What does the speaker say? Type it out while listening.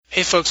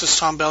Hey folks, it's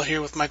Tom Bell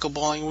here with Michael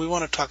Bowling. We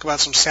want to talk about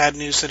some sad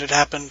news that had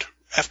happened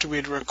after we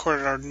had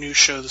recorded our news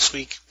show this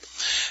week.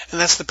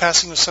 And that's the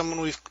passing of someone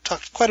we've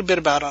talked quite a bit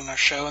about on our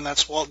show, and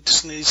that's Walt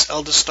Disney's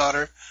eldest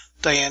daughter,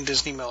 Diane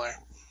Disney Miller.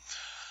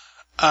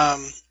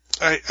 I'm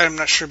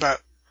not sure about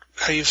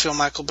how you feel,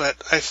 Michael, but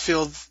I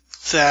feel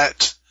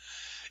that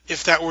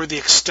if that were the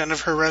extent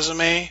of her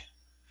resume,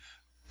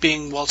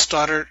 being Walt's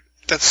daughter,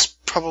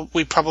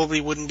 we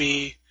probably wouldn't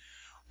be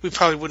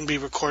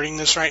recording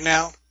this right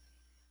now.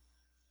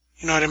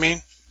 You know what I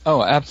mean?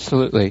 Oh,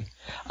 absolutely.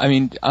 I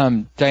mean,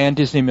 Diane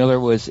Disney Miller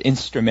was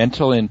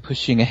instrumental in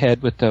pushing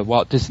ahead with the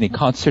Walt Disney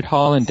Concert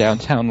Hall in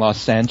downtown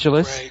Los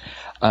Angeles.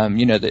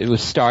 Right. It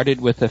was started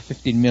with a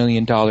 $15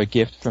 million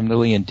gift from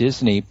Lillian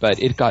Disney,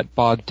 but it got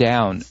bogged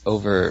down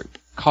over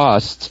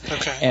costs.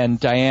 Okay. And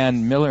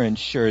Diane Miller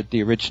ensured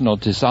the original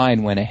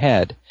design went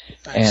ahead.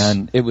 Nice.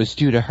 And it was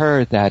due to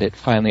her that it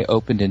finally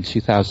opened in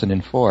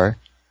 2004.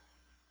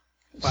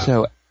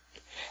 Wow.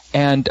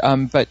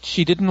 But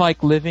she didn't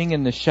like living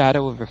in the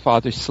shadow of her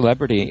father's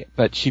celebrity,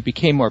 but she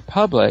became more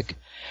public,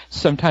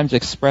 sometimes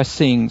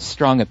expressing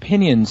strong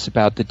opinions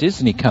about the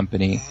Disney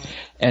company. Mm-hmm.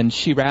 And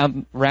she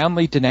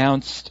roundly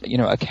denounced,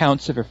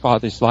 accounts of her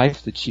father's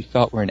life that she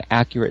felt were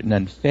inaccurate and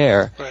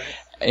unfair,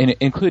 right.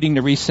 Including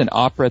the recent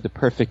opera The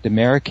Perfect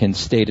American,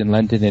 staged in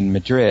London and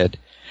Madrid,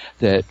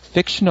 that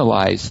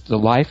fictionalized the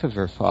life of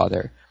her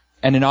father.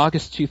 And in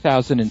August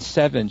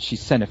 2007, she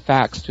sent a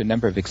fax to a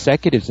number of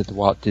executives at the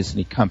Walt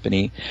Disney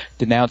Company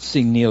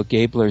denouncing Neil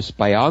Gabler's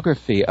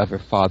biography of her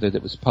father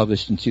that was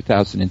published in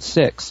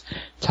 2006,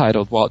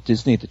 titled Walt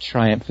Disney, The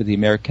Triumph of the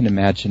American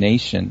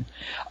Imagination.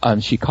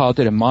 She called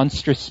it a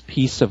monstrous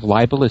piece of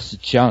libelous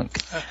junk.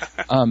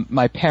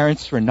 My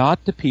parents were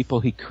not the people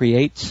he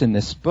creates in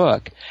this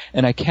book,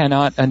 and I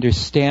cannot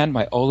understand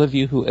why all of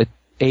you who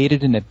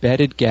aided and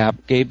abetted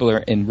Gabler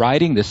in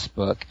writing this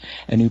book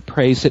and who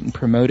praise it and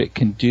promote it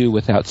can do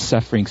without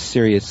suffering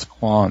serious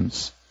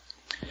qualms.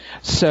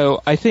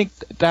 So I think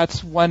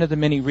that's one of the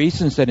many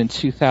reasons that in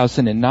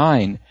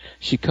 2009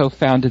 she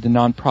co-founded the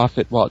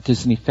nonprofit Walt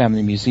Disney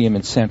Family Museum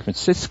in San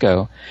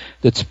Francisco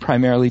that's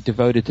primarily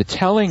devoted to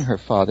telling her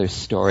father's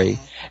story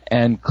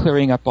and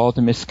clearing up all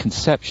the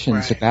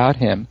misconceptions about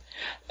him.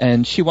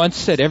 And she once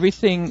said,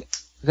 everything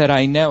that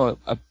I know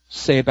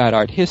say about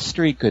art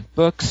history, good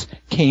books,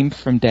 came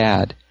from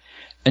Dad.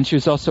 And she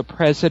was also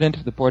president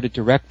of the board of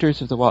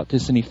directors of the Walt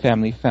Disney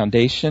Family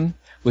Foundation,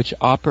 which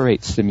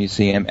operates the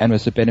museum, and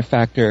was a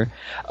benefactor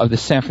of the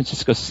San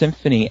Francisco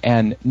Symphony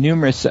and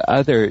numerous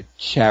other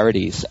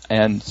charities,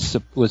 and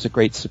was a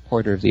great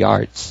supporter of the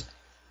arts.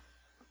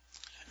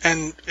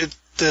 And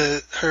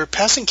her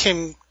passing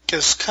came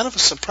as kind of a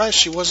surprise.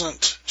 She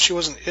wasn't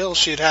ill.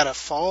 She had a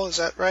fall. Is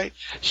that right?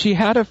 She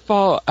had a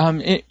fall.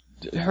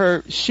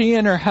 She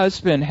and her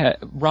husband,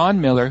 Ron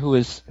Miller, who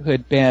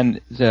had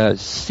been the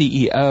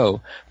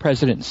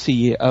president and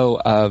CEO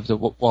of the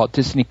Walt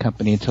Disney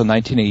Company until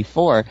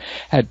 1984,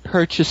 had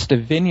purchased a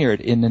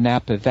vineyard in the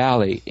Napa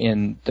Valley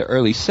in the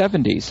early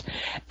 70s.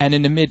 And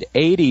in the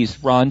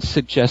mid-80s, Ron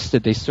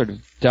suggested they sort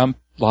of dump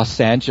Los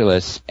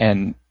Angeles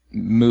and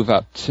move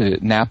up to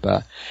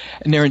Napa.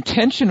 And their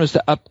intention was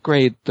to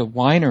upgrade the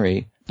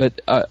winery,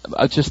 but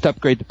just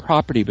upgrade the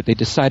property, but they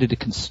decided to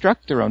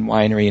construct their own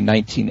winery in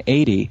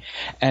 1980,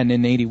 and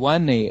in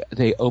 81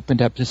 they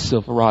opened up the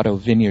Silverado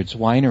Vineyards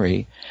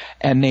Winery,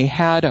 and they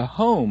had a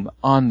home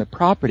on the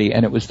property,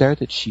 and it was there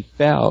that she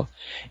fell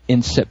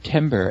in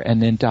September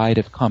and then died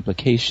of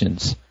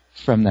complications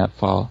from that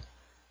fall.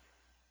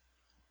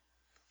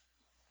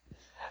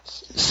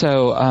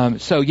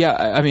 So yeah,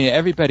 I mean,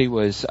 everybody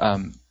was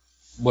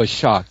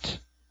shocked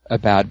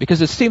about,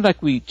 because it seemed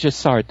like we just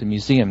saw her at the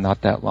museum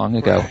not that long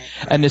ago. Right.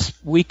 And this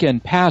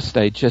weekend past,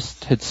 I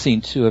just had seen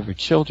two of her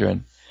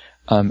children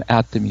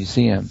at the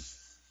museum.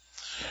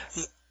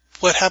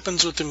 What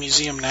happens with the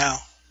museum now?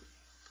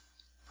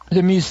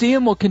 The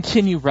museum will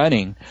continue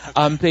running.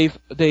 Okay.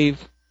 The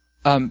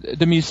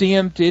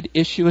museum did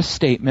issue a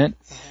statement,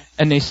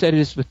 and they said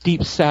it is with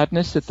deep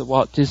sadness that the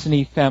Walt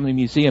Disney Family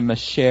Museum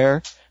must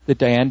share that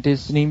Diane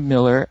Disney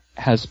Miller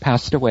has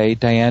passed away.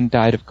 Diane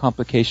died of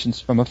complications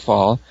from a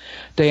fall.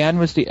 Diane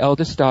was the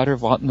eldest daughter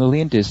of Walt and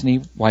Lillian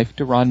Disney, wife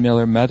to Ron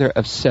Miller, mother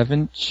of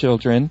 7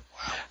 children.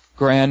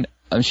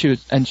 She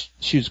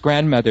was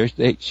grandmother.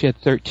 She had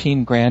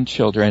 13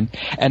 grandchildren,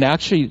 and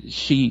actually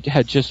she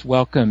had just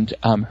welcomed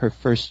her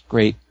first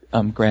great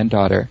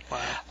granddaughter.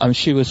 Wow.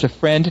 She was a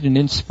friend and an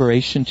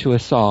inspiration to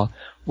us all.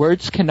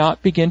 Words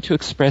cannot begin to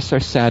express our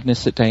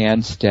sadness at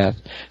Diane's death.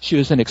 She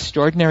was an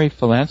extraordinary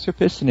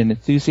philanthropist and an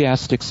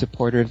enthusiastic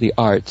supporter of the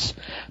arts.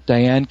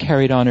 Diane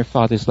carried on her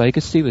father's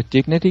legacy with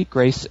dignity,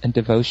 grace, and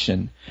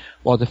devotion.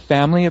 While the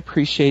family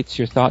appreciates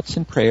your thoughts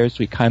and prayers,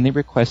 we kindly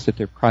request that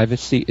their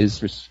privacy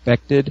is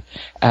respected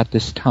at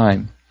this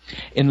time.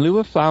 In lieu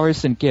of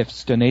flowers and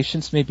gifts,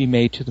 donations may be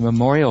made to the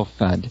Memorial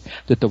Fund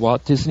that the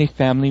Walt Disney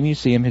Family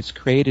Museum has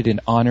created in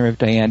honor of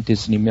Diane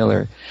Disney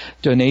Miller.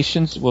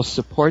 Donations will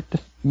support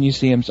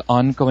Museum's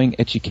ongoing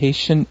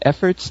education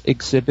efforts,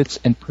 exhibits,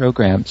 and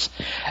programs.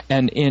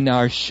 And in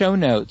our show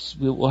notes,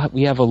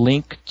 we have a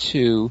link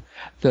to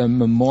the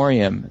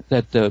memoriam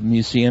that the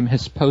museum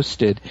has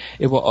posted.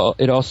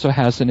 It also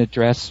has an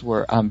address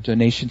where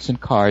donations and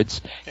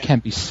cards can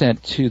be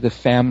sent to the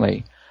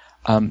family.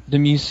 The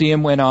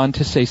museum went on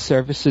to say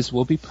services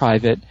will be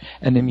private,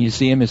 and the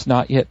museum has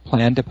not yet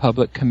planned a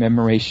public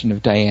commemoration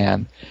of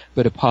Diane,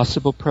 but a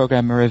possible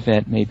program or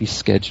event may be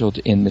scheduled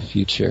in the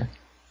future.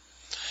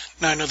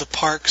 Now, I know the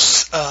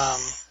parks, the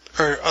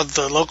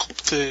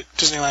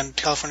Disneyland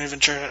California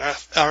Adventure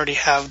already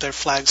have their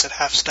flags at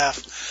half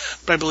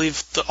staff, but I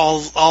believe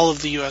all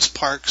of the U.S.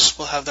 parks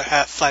will have their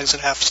flags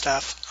at half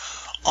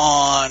staff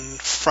on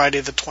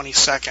Friday the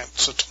 22nd,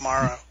 so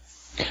tomorrow.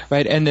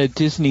 Right, and the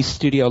Disney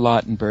Studio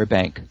lot in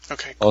Burbank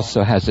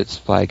also has its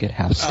flag at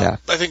half staff.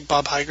 I think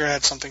Bob Iger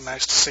had something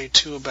nice to say,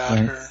 too, about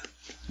her.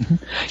 Mm-hmm.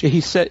 Yeah, he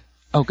said...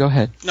 Oh, go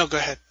ahead. No, go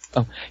ahead.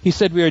 Oh, he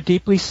said, "We are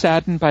deeply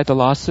saddened by the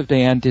loss of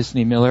Diane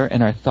Disney Miller,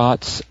 and our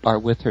thoughts are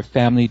with her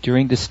family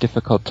during this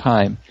difficult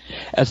time.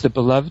 As the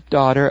beloved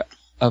daughter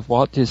of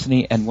Walt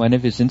Disney and one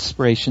of his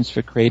inspirations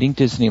for creating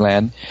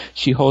Disneyland,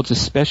 she holds a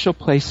special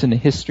place in the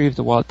history of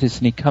the Walt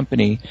Disney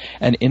Company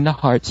and in the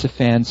hearts of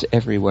fans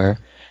everywhere.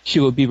 She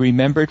will be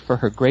remembered for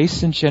her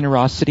grace and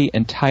generosity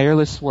and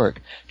tireless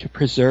work to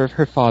preserve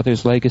her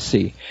father's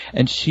legacy,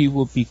 and she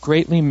will be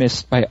greatly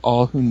missed by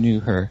all who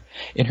knew her.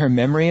 In her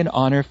memory and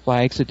honor,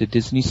 flags at the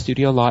Disney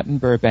Studio lot in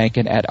Burbank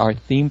and at our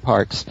theme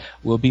parks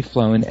will be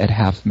flown at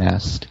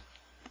half-mast."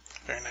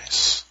 Very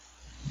nice.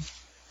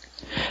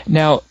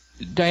 Now,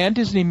 Diane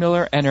Disney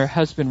Miller and her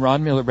husband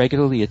Ron Miller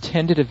regularly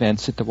attended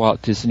events at the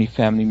Walt Disney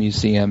Family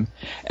Museum,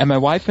 and my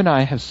wife and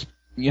I have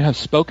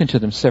spoken to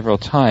them several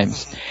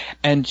times,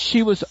 and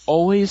she was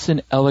always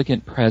an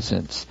elegant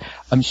presence.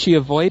 She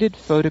avoided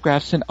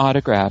photographs and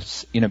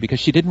autographs, because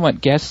she didn't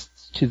want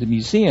guests to the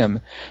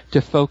museum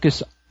to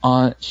focus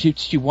on,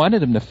 she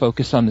wanted them to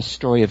focus on the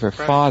story of her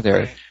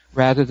father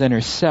rather than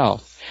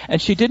herself.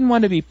 And she didn't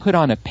want to be put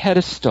on a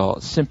pedestal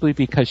simply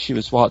because she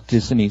was Walt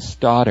Disney's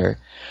daughter.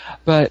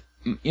 But,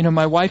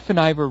 my wife and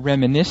I were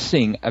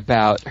reminiscing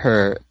about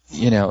her,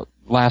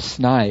 last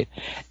night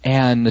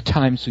and the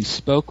times we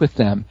spoke with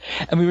them.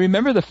 And we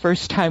remember the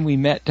first time we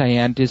met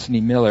Diane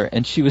Disney Miller,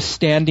 and she was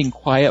standing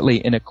quietly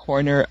in a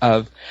corner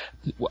of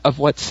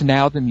what's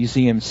now the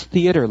museum's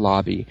theater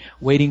lobby,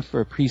 waiting for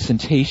a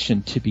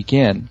presentation to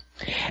begin.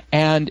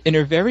 And in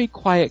her very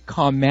quiet,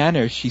 calm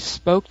manner, she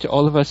spoke to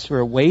all of us who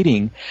were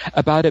waiting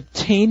about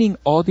obtaining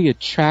all the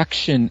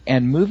attraction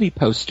and movie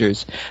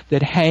posters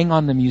that hang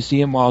on the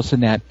museum walls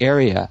in that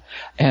area.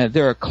 And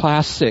there are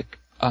classic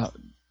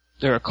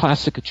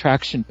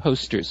attraction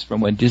posters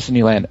from when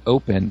Disneyland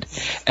opened,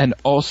 and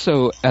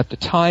also at the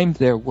time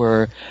there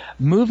were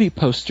movie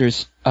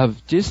posters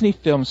of Disney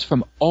films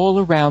from all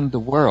around the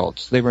world.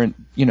 So they were in,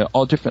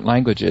 all different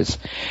languages.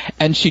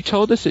 And she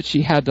told us that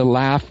she had to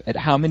laugh at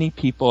how many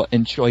people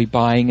enjoy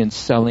buying and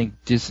selling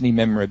Disney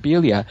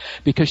memorabilia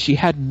because she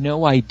had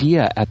no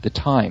idea at the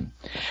time.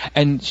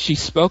 And she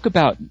spoke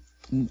about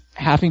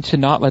having to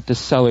not let the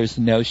sellers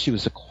know she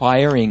was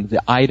acquiring the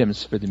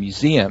items for the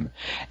museum,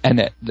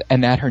 and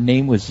that her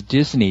name was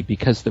Disney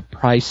because the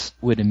price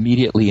would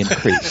immediately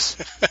increase.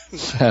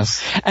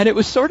 And it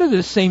was sort of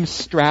the same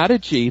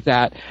strategy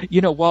that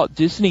Walt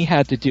Disney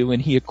had to do when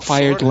he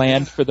acquired Florida,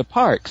 land for the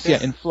parks,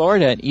 in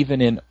Florida and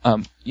even in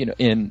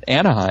in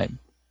Anaheim.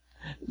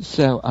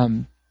 So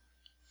and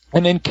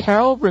then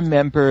Carol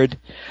remembered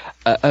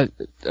a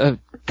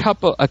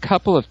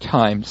couple of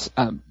times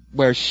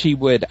where she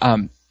would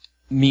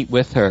meet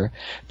with her,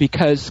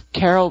 because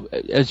Carol,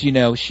 as you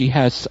know, she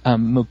has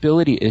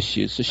mobility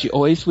issues, so she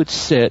always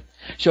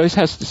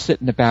has to sit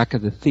in the back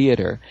of the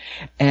theater,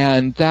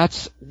 and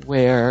that's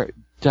where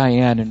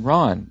Diane and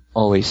Ron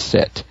always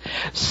sit.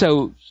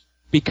 So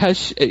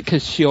because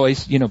she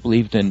always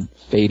believed in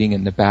fading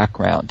in the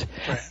background,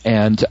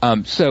 and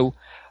so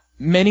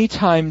many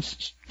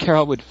times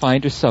Carol would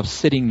find herself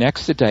sitting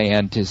next to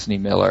Diane Disney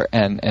Miller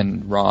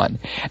and Ron,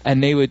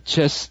 and they would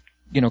just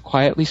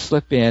quietly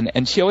slip in,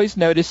 and she always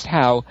noticed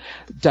how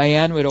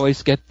Diane would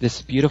always get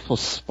this beautiful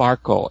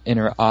sparkle in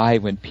her eye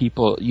when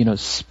people,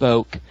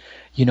 spoke,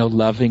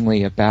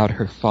 lovingly about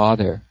her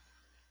father.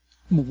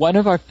 One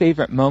of our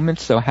favorite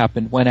moments, though,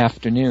 happened one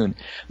afternoon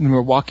when we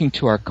were walking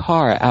to our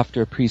car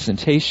after a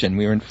presentation.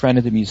 We were in front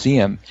of the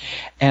museum,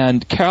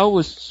 and Carol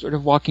was sort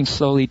of walking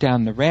slowly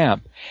down the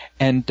ramp,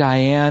 and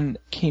Diane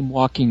came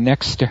walking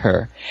next to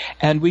her.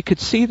 And we could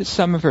see that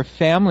some of her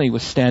family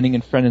was standing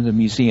in front of the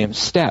museum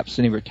steps,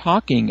 and they were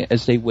talking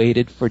as they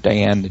waited for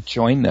Diane to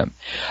join them.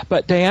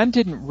 But Diane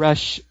didn't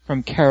rush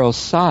from Carol's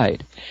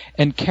side,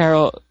 and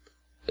Carol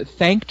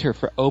thanked her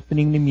for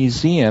opening the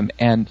museum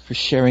and for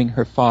sharing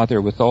her father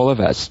with all of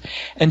us.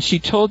 And she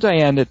told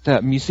Diane that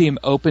the museum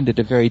opened at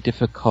a very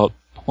difficult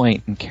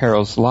point in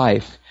Carol's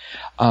life,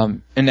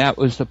 and that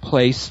was the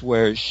place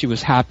where she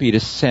was happy to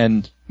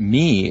send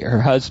me,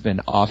 her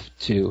husband, off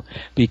to,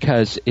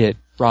 because it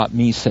brought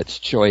me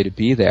such joy to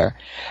be there.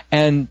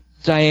 And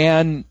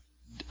Diane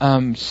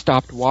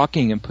stopped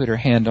walking and put her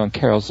hand on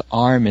Carol's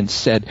arm and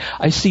said,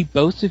 "I see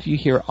both of you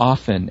here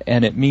often,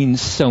 and it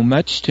means so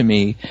much to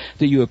me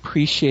that you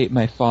appreciate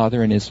my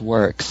father and his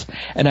works,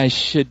 and I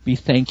should be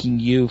thanking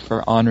you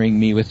for honoring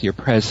me with your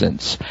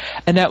presence."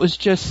 And that was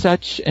just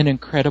such an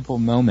incredible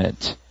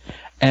moment.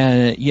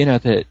 And,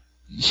 that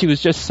she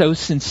was just so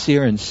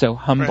sincere and so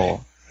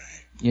humble.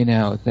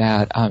 Right.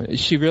 That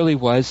she really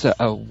was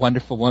a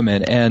wonderful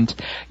woman. And,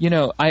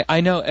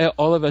 I know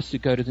all of us who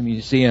go to the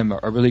museum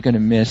are really going to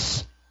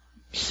miss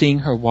seeing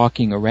her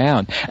walking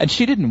around. And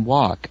she didn't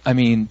walk. I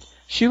mean,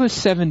 she was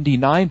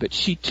 79, but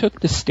she took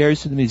the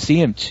stairs of the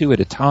museum 2 at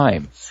a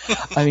time.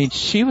 I mean,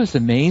 she was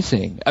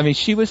amazing. I mean,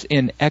 she was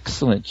in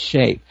excellent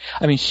shape.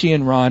 I mean, she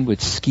and Ron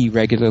would ski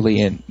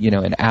regularly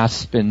in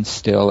Aspen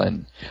still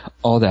and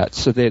all that.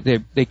 So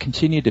they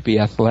continue to be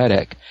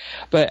athletic.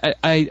 But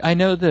I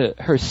know that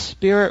her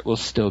spirit will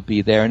still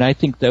be there. And I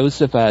think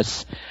those of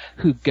us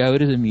who go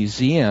to the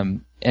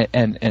museum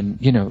and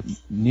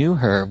knew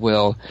her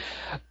will,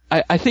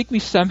 I think we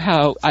sort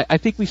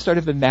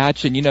of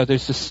imagine,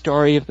 there's the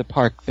story of the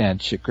park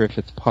bench at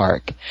Griffith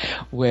Park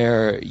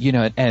where,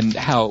 and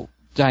how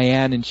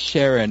Diane and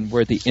Sharon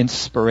were the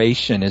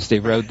inspiration as they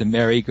rode the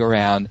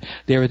merry-go-round.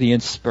 They were the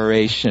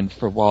inspiration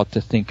for Walt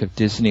to think of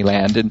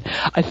Disneyland. And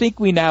I think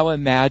we now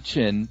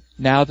imagine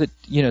now that,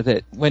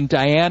 that when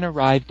Diane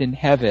arrived in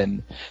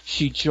heaven,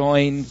 she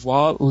joined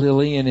Walt,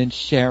 Lillian, and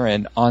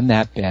Sharon on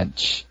that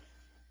bench,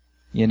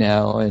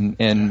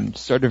 and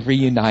sort of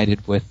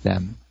reunited with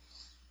them.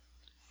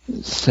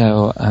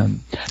 So,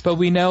 but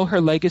we know her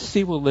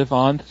legacy will live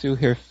on through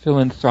her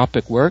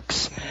philanthropic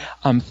works,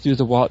 through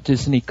the Walt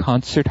Disney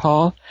Concert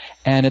Hall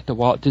and at the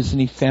Walt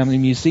Disney Family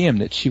Museum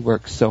that she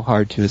worked so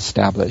hard to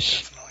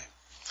establish. Definitely.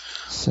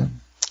 So.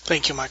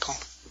 Thank you, Michael.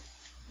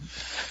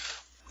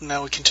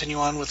 Now we continue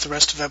on with the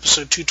rest of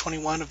episode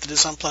 221 of the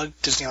Dis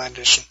Unplugged Disneyland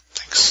Edition.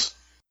 Thanks.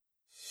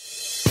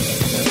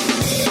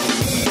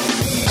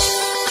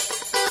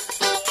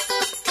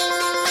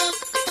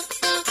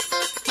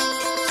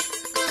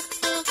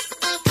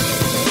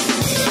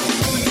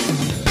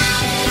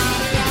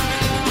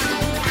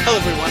 Hello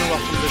everyone and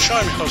welcome to the show.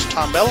 I'm your host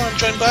Tom Bell. I'm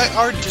joined by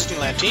our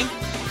Disneyland team,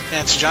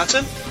 Nancy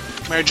Johnson,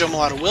 Mary Jo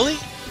Mulatto-Willie,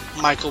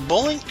 Michael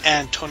Bowling,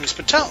 and Tony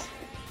Spatel.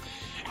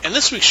 In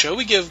this week's show,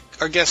 we give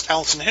our guest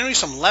Allison Henry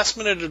some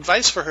last-minute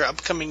advice for her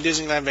upcoming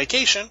Disneyland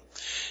vacation,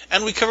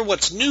 and we cover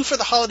what's new for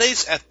the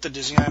holidays at the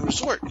Disneyland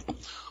Resort.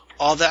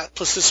 All that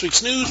plus this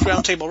week's news,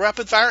 Roundtable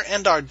Rapid Fire,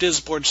 and our Diz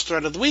Boards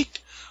Thread of the Week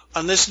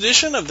on this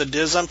edition of the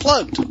Diz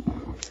Unplugged.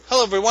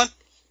 Hello everyone.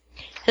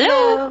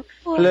 Hello.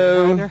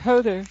 Hello.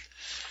 Ho there.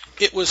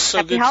 It was so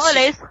Happy good.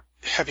 Holidays.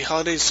 Happy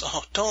holidays.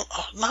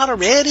 Not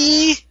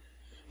already.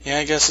 Yeah,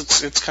 I guess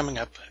it's coming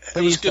up.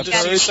 It was good to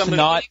see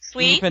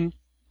somebody.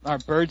 Our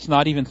bird's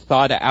not even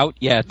thawed out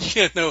yet.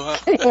 Yeah, no.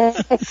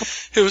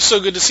 It was so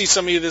good to see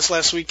some of you this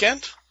last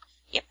weekend.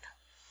 Yep.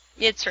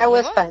 It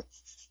certainly was fun.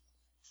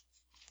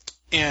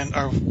 And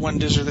our one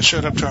Dizzer that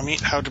showed up to our meet,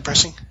 how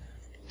depressing.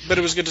 But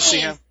it was good to see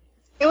him.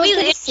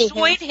 We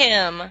enjoyed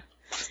him.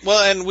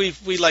 Well, and we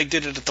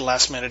did it at the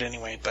last minute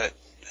anyway, but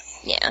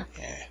yeah,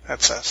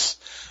 that's us.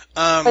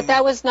 But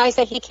that was nice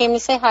that he came to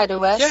say hi to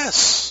us.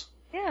 Yes.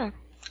 Yeah.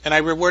 And I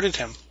rewarded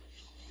him.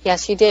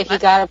 Yes, you did. He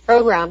got a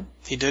program.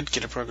 He did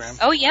get a program.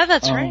 Oh, yeah,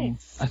 that's right.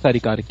 I thought he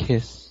got a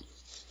kiss.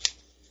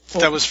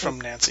 That was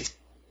from Nancy.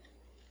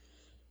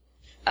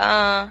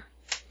 Okay.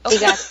 He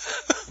got...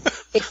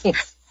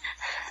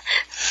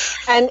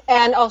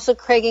 and also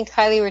Craig and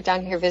Kylie were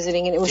down here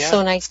visiting, and it was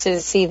so nice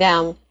to see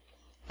them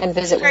and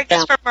visit with them. Craig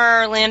is from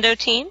our Orlando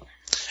team.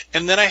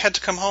 And then I had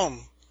to come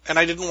home, and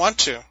I didn't want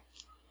to.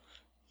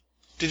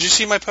 Did you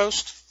see my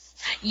post?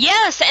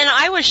 Yes, and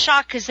I was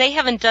shocked because they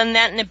haven't done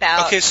that in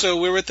about Okay,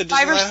 so we were at the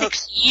Disneyland 5 or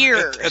 6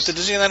 years. At the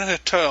Disneyland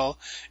Hotel,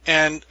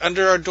 and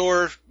under our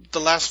door the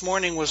last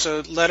morning was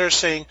a letter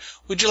saying,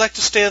 "Would you like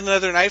to stay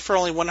another night for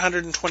only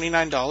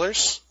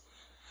 $129?"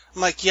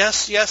 I'm like,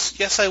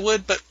 yes, I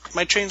would, but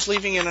my train's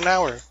leaving in an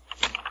hour.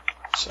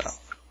 So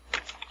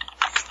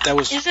that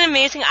was. Isn't it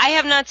amazing? I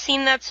have not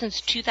seen that since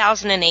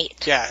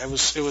 2008. Yeah, it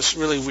was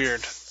really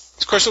weird.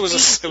 Of course,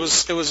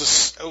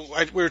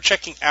 we were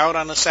checking out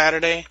on a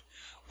Saturday,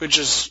 which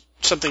is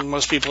something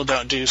most people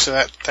don't do, so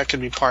that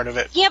could be part of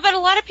it. Yeah, but a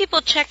lot of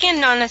people check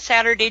in on a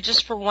Saturday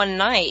just for one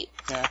night.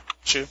 Yeah,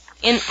 true.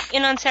 In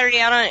on Saturday,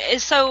 out on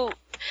so.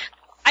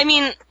 I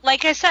mean,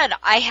 like I said,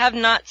 I have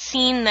not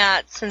seen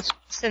that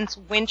since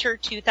winter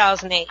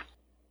 2008.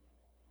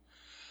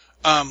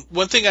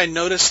 One thing I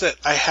noticed that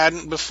I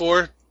hadn't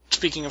before,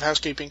 speaking of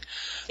housekeeping,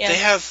 they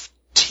have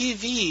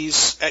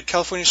TVs at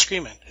California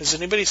Screamin'. Has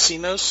anybody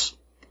seen those?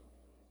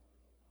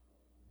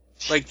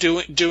 Like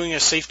doing a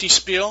safety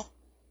spiel?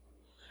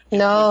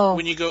 No.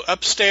 When you go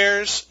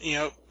upstairs,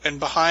 and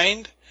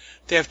behind,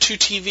 they have two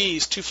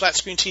flat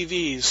screen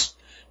TVs,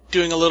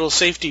 doing a little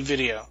safety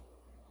video.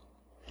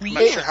 I'm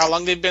not sure how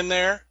long they've been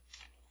there.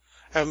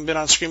 I haven't been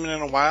on Screamin'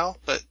 in a while,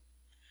 but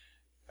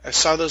I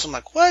saw those. I'm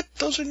like, what?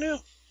 Those are new.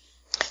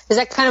 Is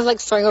that kind of like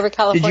Soaring Over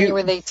California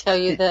where they tell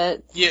you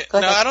that? Yeah,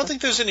 no, I don't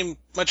think there's any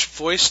much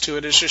voice to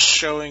it. It's just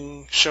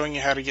showing you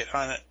how to get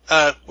on it.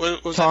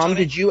 What was Tom, that,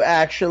 did you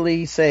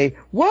actually say,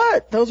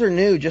 what? Those are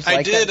new, just like,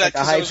 I did, like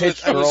a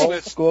high-pitched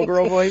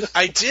schoolgirl voice?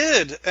 I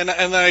did, and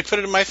then I put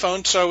it in my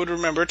phone so I would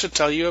remember to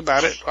tell you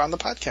about it on the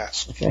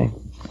podcast. Okay.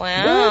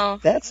 Wow.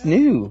 What? That's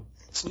new.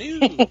 It's new.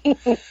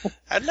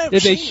 I'd never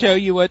Did they seen show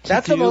you what to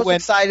That's do? the most when,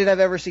 excited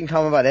I've ever seen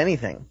Tom about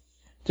anything.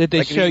 Did they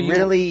Like, show he you?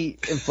 really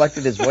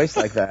inflected his voice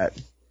like that.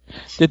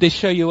 Did they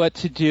show you what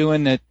to do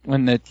when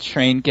the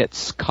train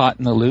gets caught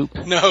in the loop?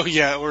 No,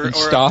 yeah, or at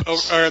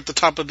the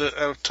top of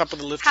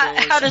the lift.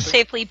 How to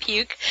safely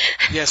puke.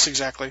 Yes,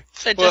 exactly.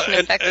 So it doesn't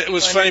affect it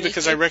was funny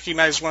because I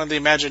recognized one of the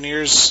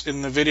Imagineers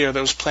in the video that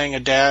was playing a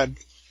dad.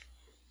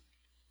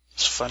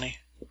 It's funny.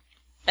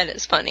 That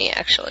is funny,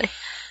 actually.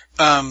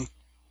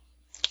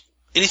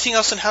 Anything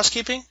else in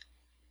housekeeping?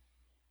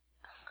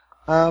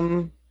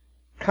 Kind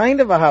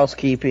of a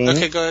housekeeping.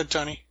 Okay, go ahead,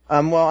 Tony.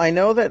 Well, I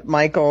know that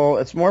Michael,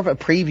 it's more of a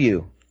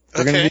preview.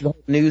 We're going to do the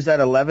whole News at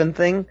 11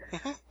 thing.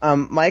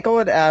 Mm-hmm. Michael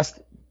had asked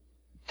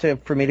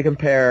for me to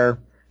compare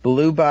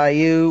Blue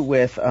Bayou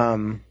with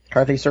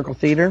Carthay Circle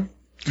Theater.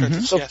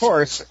 Mm-hmm. So, of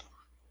course,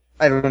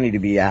 I don't need to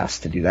be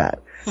asked to do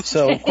that.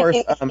 So, of course,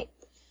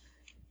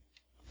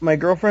 my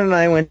girlfriend and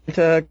I went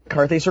to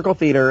Carthay Circle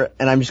Theater,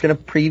 and I'm just going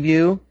to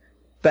preview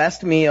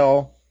best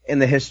meal in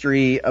the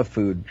history of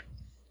food.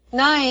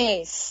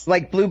 Nice.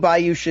 Like, Blue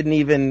Bayou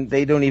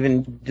they don't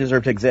even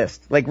deserve to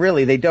exist. Like,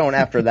 really, they don't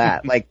after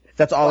that. Like,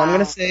 that's all I'm going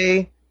to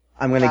say.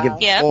 I'm going to give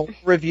a full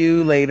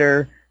review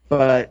later,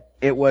 but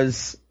it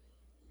was,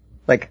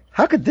 like,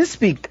 how could this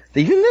be,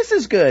 even this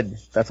is good?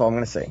 That's all I'm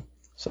going to say.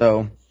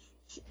 So.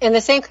 In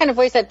the same kind of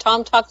voice that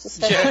Tom talks to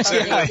Steph. Yeah,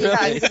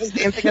 it's the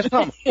same thing as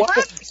Tom.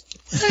 What?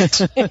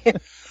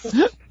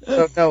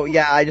 So, no,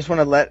 yeah, I just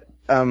want to let,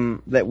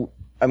 that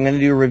I'm going to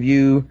do a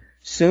review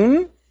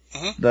soon.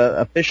 Mm-hmm.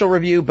 The official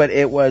review, but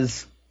it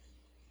was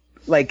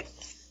like,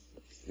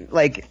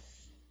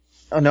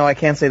 oh no, I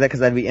can't say that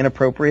because that'd be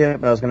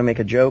inappropriate, but I was going to make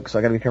a joke, so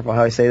I got to be careful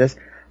how I say this.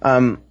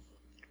 I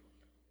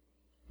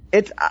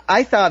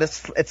thought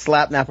it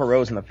slapped Napa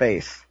Rose in the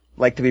face.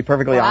 Like, to be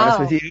perfectly honest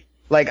with you,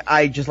 like,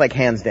 I just, like,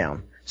 hands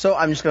down. So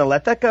I'm just going to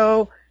let that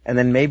go, and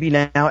then maybe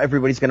now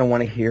everybody's going to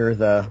want to hear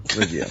the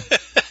review.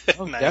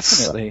 Oh, nice.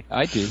 Definitely.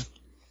 I do.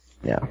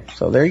 Yeah.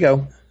 So there you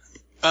go.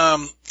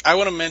 I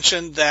want to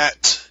mention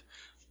that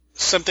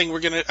something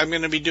I'm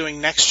going to be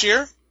doing next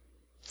year,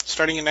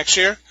 starting in next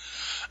year.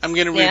 I'm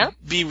going to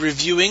be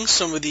reviewing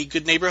some of the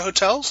Good Neighbor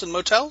hotels and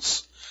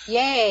motels.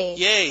 Yay.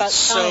 Yay.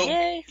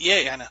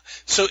 Yay, I know.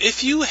 So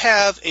if you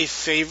have a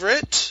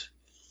favorite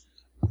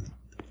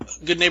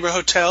Good Neighbor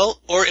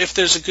hotel, or if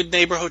there's a Good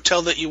Neighbor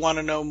hotel that you want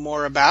to know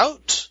more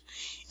about,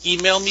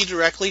 email me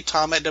directly,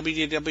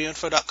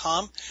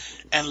 tom@wdwinfo.com,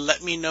 and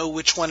let me know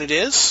which one it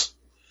is.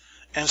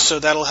 And so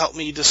that'll help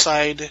me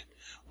decide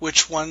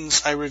which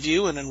ones I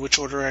review and in which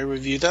order I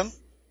review them.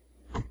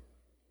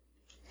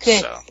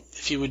 Good. So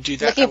if you would do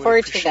that, looking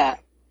forward to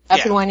that.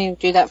 I've been wanting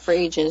to do that for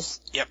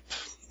ages. Yep.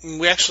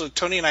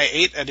 Tony and I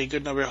ate at a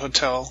Good Neighbor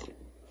hotel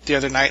the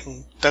other night,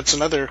 and that's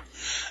another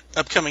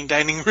upcoming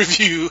dining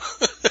review.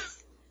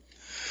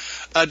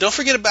 Don't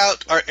forget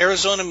about our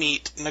Arizona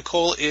meet.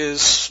 Nicole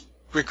is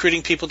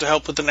recruiting people to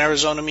help with an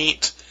Arizona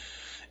meet,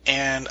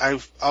 and I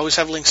always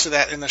have links to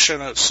that in the show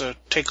notes, so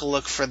take a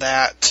look for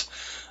that.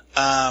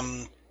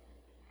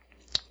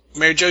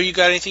 Mary Jo, you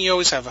got anything? You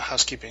always have a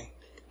housekeeping.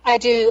 I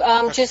do.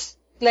 Just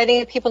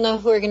letting people know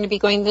who are going to be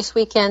going this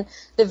weekend.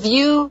 The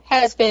View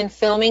has been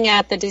filming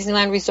at the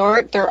Disneyland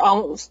Resort. They're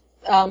almost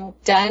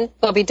done.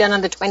 They'll be done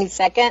on the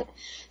 22nd.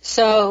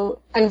 So,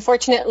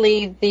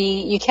 unfortunately,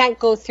 you can't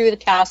go through the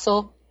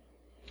castle.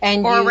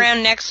 Or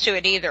around next to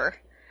it either.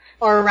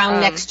 Or around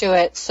next to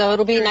it. So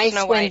it'll be nice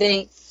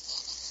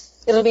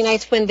it'll be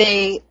nice when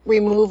they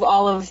remove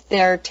all of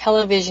their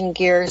television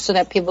gear so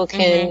that people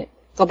can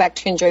go back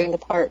to enjoying the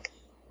park.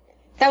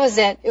 That was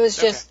it. It was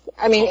just,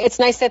 it's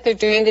nice that they're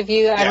doing the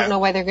View. I don't know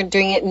why they're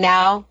doing it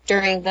now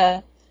during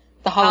the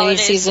holiday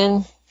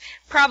season.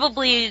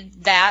 Probably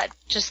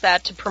just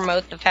that to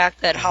promote the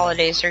fact that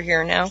holidays are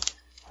here now.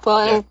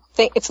 Well,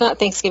 it's not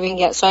Thanksgiving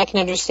yet, so I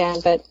can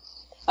understand, but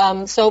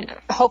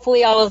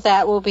hopefully all of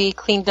that will be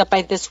cleaned up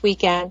by this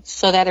weekend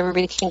so that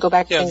everybody can go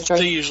back to enjoy.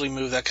 They usually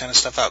move that kind of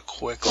stuff out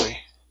quickly.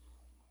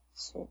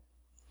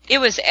 It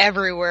was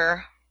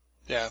everywhere.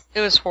 Yeah.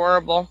 It was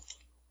horrible.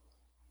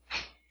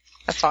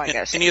 That's all I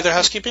gotta say. Any other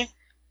housekeeping?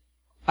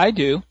 I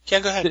do.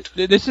 Yeah, go ahead.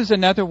 This is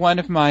another one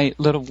of my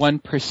little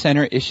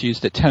 1%er issues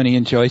that Tony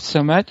enjoys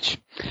so much.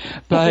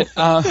 But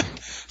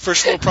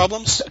first world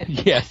problems?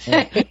 Yes.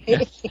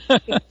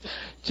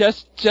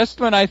 Just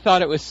when I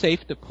thought it was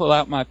safe to pull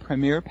out my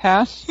Premier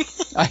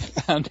Pass, I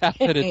found out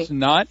that it's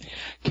not.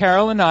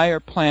 Carol and I are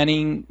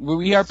planning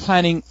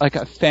like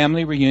a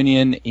family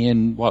reunion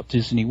in Walt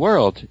Disney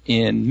World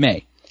in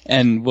May.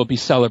 And we'll be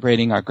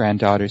celebrating our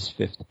granddaughter's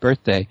 5th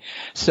birthday.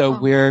 So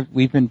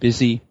we've been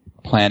busy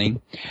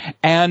planning.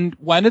 And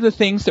one of the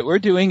things that we're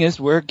doing is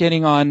we're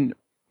getting on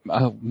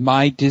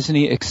My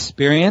Disney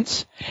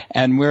Experience,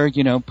 and we're,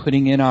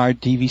 putting in our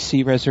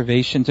DVC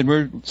reservations, and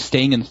we're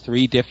staying in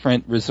 3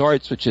 different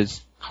resorts, which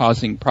is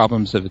causing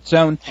problems of its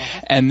own,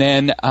 and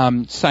then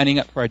signing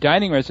up for our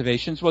dining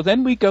reservations. Well,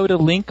 then we go to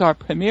link our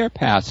Premier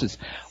passes.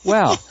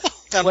 Well,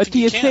 what do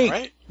you think?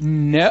 Right?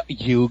 No,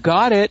 you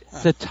got it.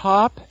 The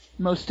top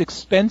most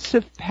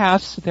expensive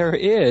pass there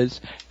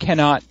is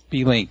cannot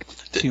be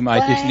linked to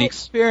my Disney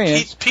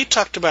Experience. Pete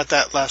talked about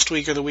that last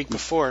week or the week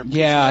before.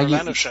 Yeah, the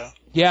Orlando show.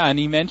 Yeah, and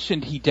he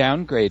mentioned he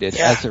downgraded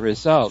as a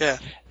result. Yeah.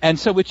 And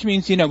so, which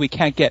means, we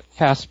can't get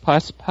Fast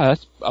Plus,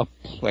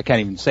 I can't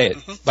even say it,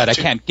 but I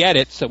can't get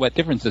it, so what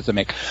difference does it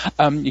make?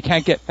 You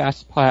can't get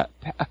Fast Plus,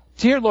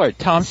 dear Lord,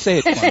 Tom, say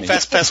it for me.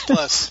 Fast Pass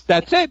Plus.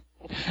 That's it.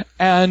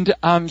 And,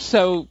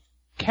 so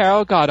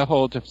Carol got a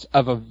hold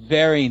of a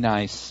very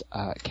nice,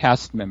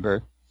 cast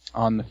member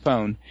on the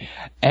phone,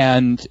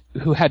 and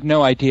who had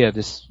no idea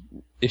this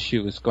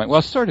issue was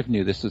sort of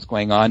knew this was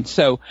going on.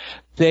 So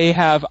they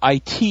have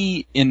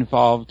IT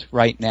involved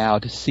right now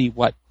to see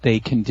what they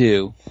can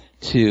do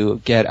to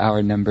get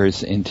our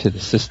numbers into the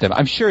system.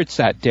 I'm sure it's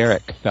that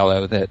Derek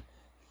fellow that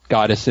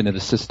got us into the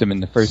system in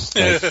the first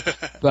place,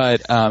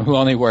 but who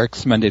only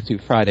works Monday through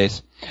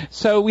Fridays.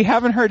 So we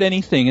haven't heard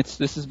anything.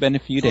 This has been a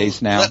few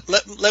days now.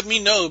 Let me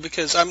know,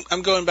 because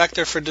I'm going back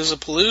there for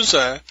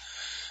Disneypalooza,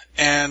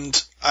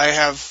 and I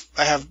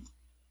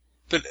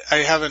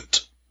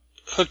haven't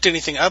hooked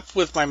anything up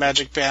with my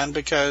Magic Band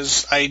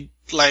because I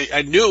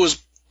knew it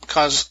was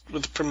caused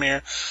with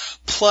Premiere.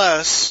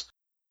 Plus,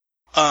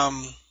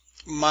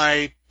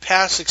 my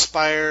pass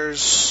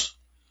expires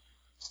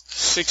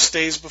 6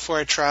 days before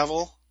I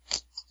travel.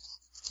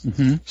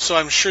 Mm-hmm. So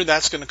I'm sure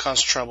that's going to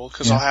cause trouble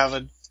because I'll have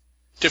a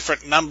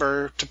different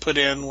number to put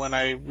in when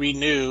I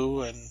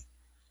renew, and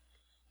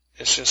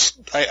it's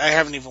just I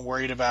haven't even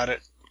worried about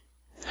it.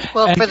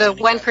 Well, for the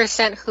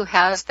 1% who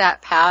has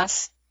that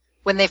pass,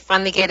 when they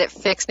finally get it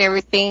fixed and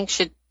everything,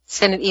 should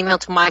send an email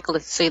to Michael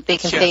so they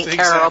can thank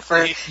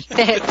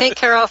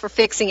Carol for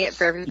fixing it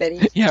for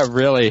everybody. Yeah,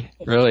 really.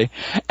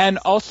 And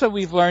also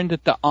we've learned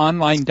that the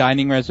online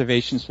dining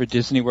reservations for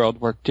Disney World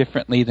work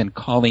differently than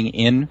calling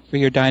in for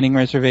your dining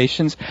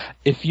reservations.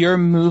 If you're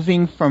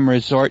moving from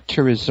resort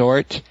to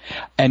resort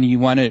and you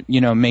want to,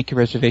 make your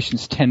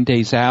reservations 10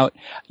 days out,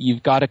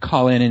 you've got to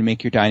call in and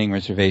make your dining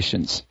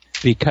reservations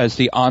because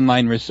the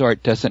online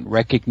resort doesn't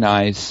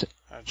recognize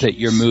that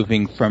you're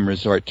moving from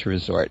resort to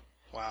resort.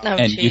 Wow.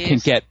 And you can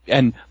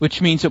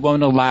which means it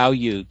won't allow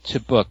you to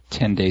book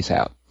 10 days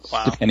out,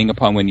 depending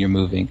upon when you're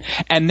moving.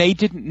 And they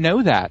didn't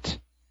know that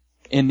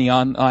in the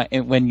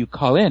when you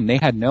call in. They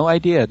had no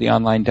idea the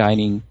online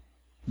dining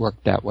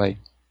worked that way.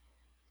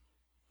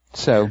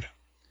 So,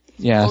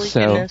 Holy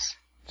goodness.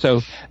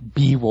 So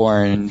be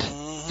warned.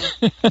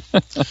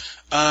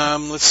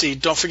 Let's see.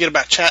 Don't forget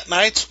about chat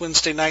nights,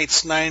 Wednesday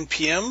nights, 9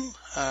 p.m.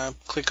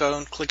 Click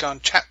on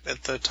chat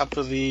at the top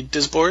of the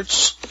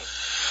Disboards.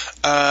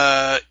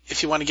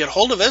 If you want to get a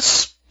hold of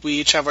us, we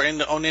each have our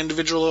own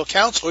individual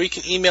accounts, or you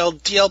can email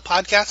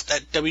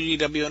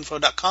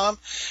dlpodcast@wdwinfo.com,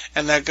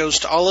 and that goes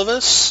to all of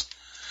us.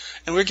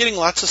 And we're getting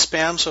lots of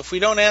spam, so if we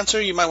don't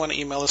answer, you might want to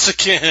email us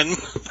again.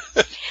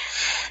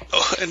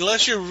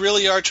 Unless you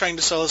really are trying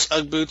to sell us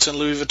Ugg boots and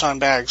Louis Vuitton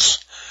bags.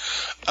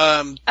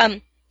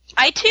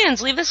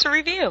 iTunes, leave us a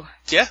review.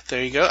 Yeah,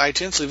 there you go.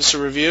 iTunes, leave us a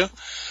review.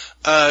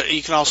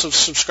 You can also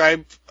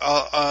subscribe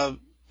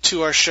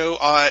to our show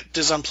at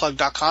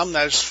disunplug.com.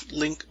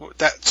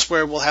 That's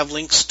where we'll have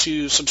links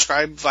to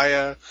subscribe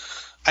via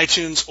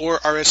iTunes or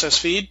RSS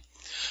feed.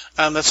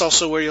 That's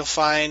also where you'll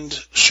find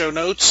show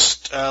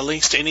notes,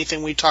 links to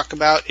anything we talk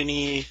about,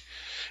 any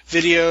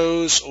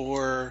videos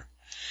or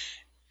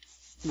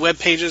web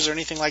pages or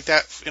anything like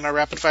that in our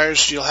rapid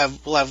fires. We'll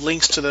have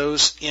links to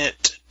those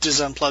at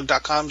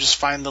disunplug.com. Just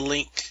find the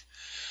link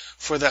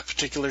for that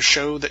particular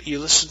show that you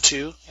listen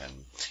to, and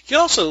you can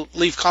also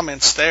leave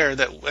comments there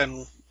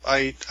and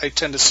I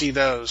tend to see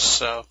those.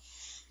 So,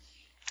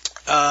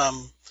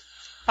 follow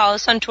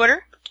us on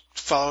Twitter.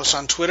 Follow us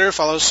on Twitter.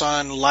 Follow us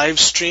on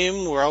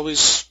Livestream.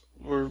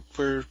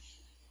 We're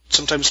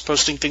sometimes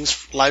posting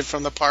things live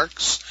from the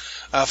parks.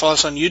 Follow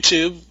us on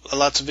YouTube.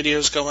 Lots of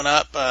videos going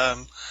up.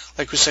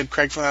 Like we said,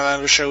 Craig from the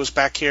Orlando show was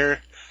back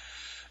here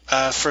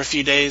for a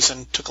few days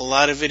and took a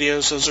lot of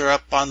videos. Those are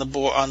up on the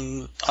board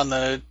on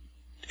the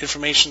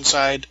information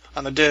side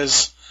on the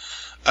Diz.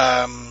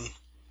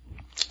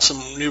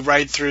 Some new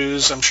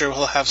ride-throughs. I'm sure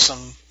we'll have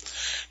some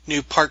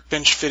new park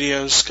bench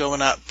videos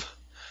going up.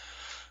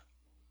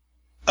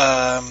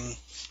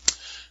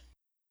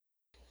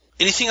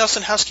 Anything else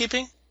in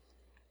housekeeping?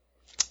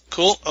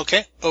 Cool.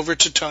 Okay. Over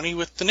to Tony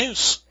with the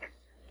news.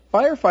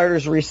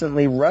 Firefighters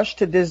recently rushed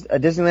to a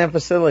Disneyland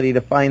facility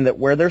to find that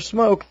where there's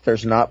smoke,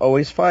 there's not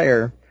always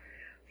fire.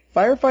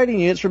 Firefighting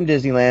units from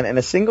Disneyland and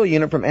a single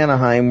unit from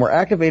Anaheim were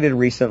activated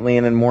recently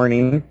in the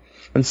morning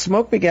when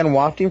smoke began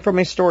wafting from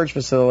a storage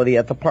facility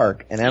at the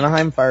park, an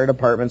Anaheim Fire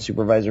Department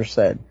supervisor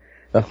said.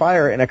 The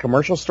fire in a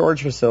commercial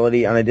storage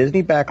facility on a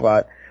Disney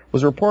backlot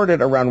was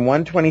reported around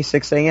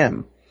 1:26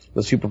 a.m.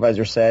 the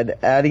supervisor said,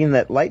 adding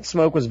that light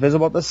smoke was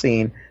visible at the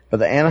scene, but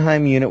the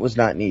Anaheim unit was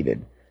not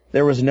needed.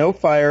 There was no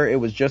fire, it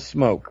was just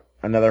smoke,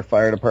 another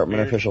fire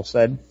department official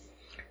said.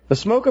 The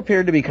smoke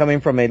appeared to be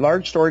coming from a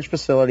large storage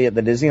facility at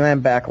the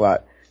Disneyland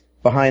backlot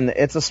behind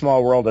the It's a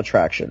Small World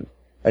attraction.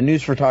 A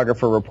news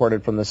photographer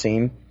reported from the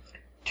scene.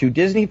 2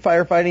 Disney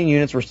firefighting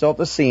units were still at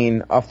the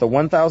scene off the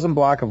 1000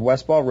 block of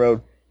Westball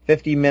Road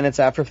 50 minutes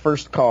after the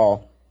first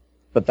call,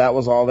 but that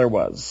was all there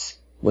was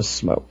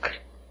smoke.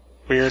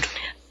 Weird.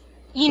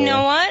 You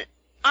know what?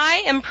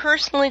 I am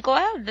personally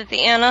glad that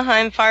the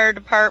Anaheim Fire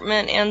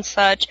Department and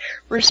such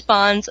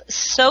responds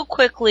so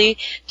quickly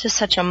to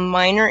such a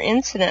minor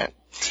incident.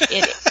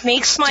 It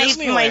makes my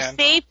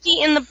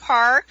safety in the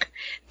park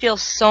feel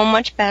so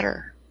much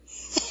better.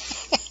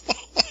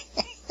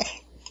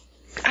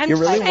 You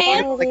really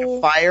want like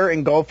a fire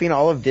engulfing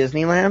all of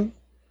Disneyland?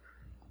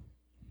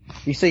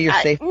 You say you're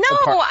safe? No,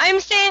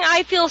 I'm saying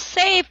I feel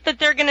safe that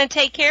they're going to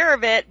take care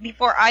of it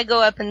before I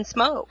go up and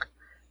smoke.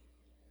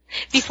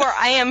 Before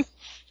I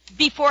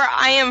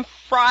am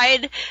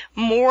fried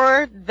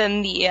more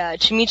than the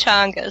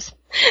chimichangas.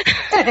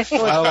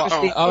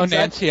 Oh,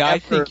 Nancy, I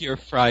think you're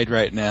fried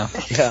right now.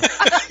 Yeah.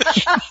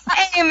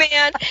 Hey,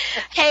 man.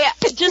 Hey,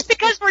 just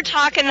because we're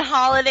talking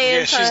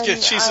holidays,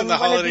 she's in the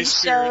holiday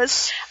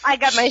spirits. Shows, I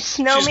got my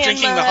snowman She's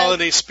drinking mug. the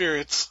holiday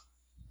spirits.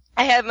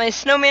 I have my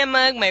snowman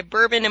mug, my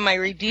bourbon, and my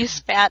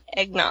reduced fat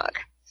eggnog.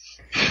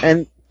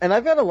 And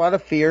I've got a lot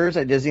of fears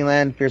at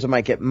Disneyland. Fears I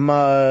might get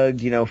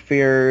mugged,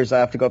 fears I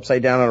have to go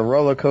upside down on a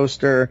roller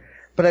coaster.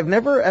 But I've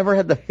never ever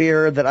had the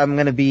fear that I'm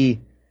going to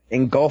be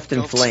engulfed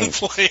in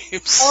flames.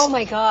 Oh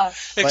my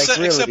gosh.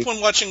 Except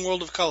when watching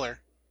World of Color.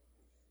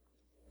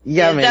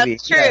 Yeah, maybe.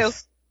 That's true.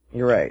 Yes,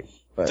 you're right.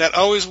 But that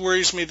always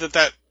worries me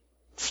that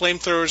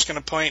flamethrower is going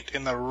to point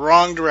in the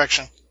wrong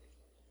direction.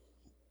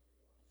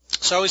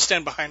 So I always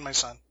stand behind my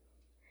son.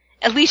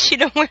 At least you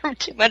don't wear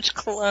too much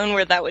cologne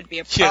where that would be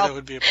a problem. Yeah, that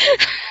would be a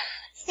problem.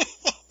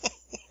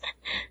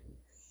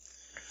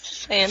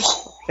 Just saying.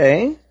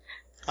 Okay.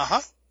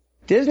 Uh-huh.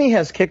 Disney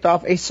has kicked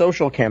off a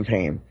social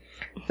campaign.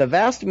 The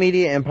vast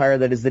media empire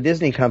that is the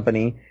Disney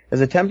company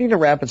is attempting to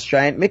wrap its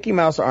giant Mickey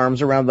Mouse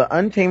arms around the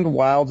untamed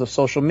wilds of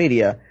social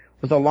media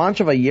with the launch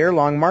of a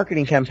year-long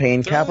marketing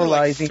campaign They're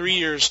capitalizing... only like 3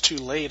 years too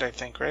late, I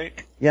think, right?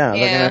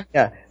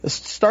 Yeah.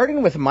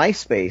 Starting with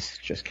MySpace.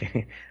 Just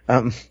kidding.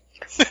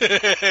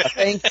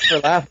 Thanks for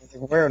laughing.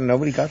 Where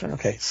nobody got that?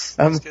 Okay.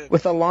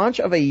 With the launch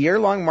of a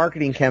year-long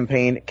marketing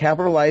campaign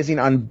capitalizing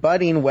on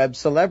budding web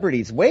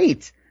celebrities.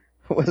 Wait!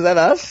 Was that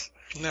us?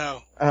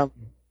 No.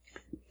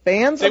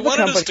 Fans they of the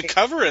wanted company... us to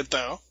cover it,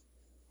 though.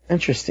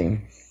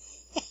 Interesting.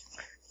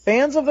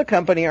 Fans of the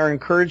company are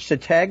encouraged to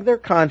tag their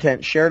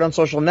content shared on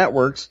social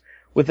networks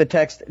with the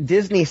text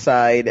Disney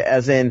side,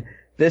 as in,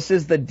 this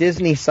is the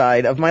Disney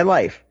side of my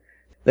life.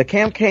 The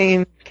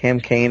campaign,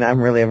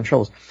 I'm really having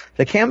troubles.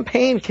 The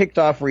campaign kicked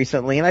off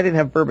recently, and I didn't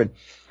have bourbon.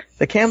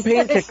 The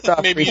campaign kicked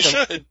off Maybe recently.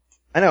 you should.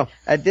 I know.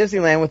 At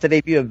Disneyland with the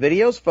debut of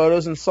videos,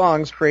 photos, and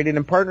songs created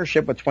in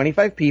partnership with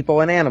 25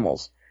 people and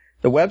animals.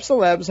 The web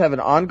celebs have an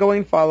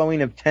ongoing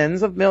following of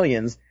tens of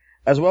millions,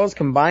 as well as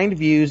combined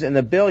views in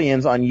the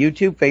billions on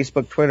YouTube,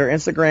 Facebook, Twitter,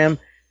 Instagram,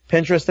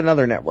 Pinterest, and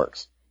other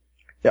networks.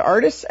 The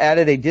artists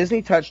added a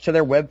Disney touch to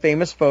their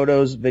web-famous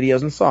photos,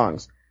 videos, and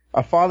songs.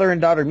 A father and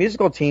daughter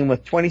musical team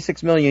with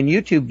 26 million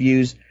YouTube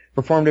views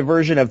performed a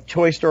version of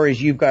Toy Story's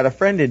You've Got a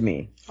Friend in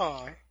Me.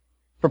 Aww.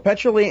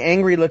 Perpetually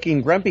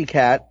angry-looking Grumpy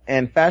Cat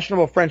and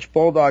fashionable French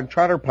bulldog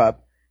Trotter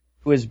Pup,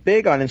 who is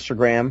big on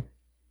Instagram,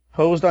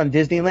 posed on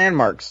Disney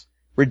landmarks.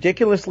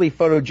 Ridiculously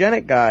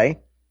photogenic guy,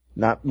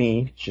 not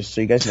me, just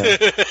so you guys know,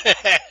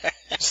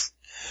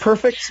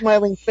 perfect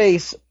smiling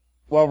face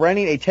while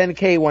running a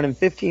 10K won in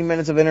 15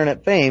 minutes of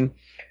internet fame,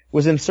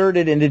 was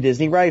inserted into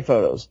Disney ride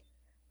photos.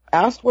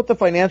 Asked what the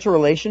financial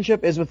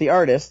relationship is with the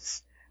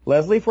artists,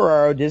 Leslie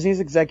Ferraro, Disney's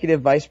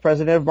executive vice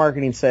president of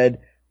marketing, said,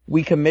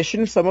 "We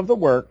commissioned some of the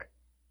work,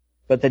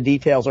 but the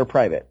details are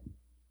private."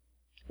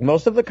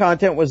 Most of the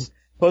content was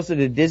posted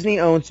to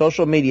Disney-owned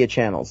social media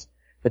channels.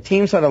 The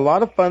teams had a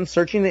lot of fun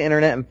searching the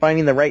internet and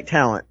finding the right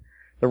talent,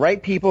 the right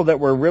people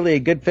that were really a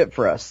good fit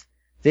for us.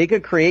 They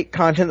could create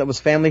content that was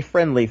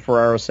family-friendly,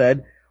 Ferraro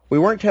said. We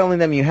weren't telling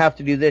them you have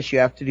to do this, you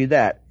have to do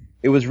that.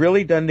 It was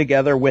really done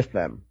together with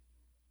them.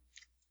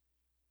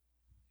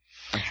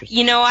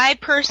 You know, I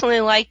personally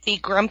like the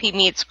Grumpy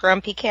Meets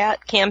Grumpy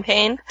Cat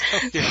campaign.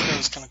 Oh, yeah, that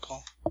was kind of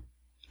cool.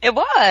 It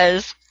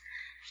was.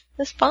 It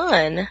was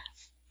fun.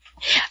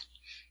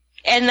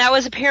 And that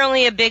was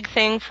apparently a big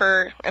thing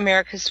for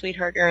America's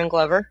sweetheart, Erin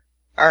Glover,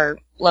 our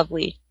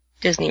lovely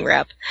Disney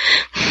rep.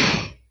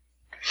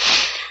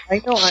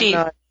 I know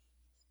I'm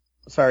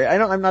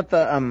not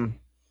the, I'm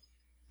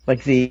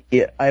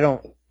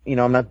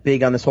not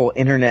big on this whole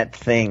internet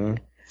thing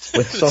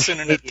with social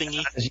media,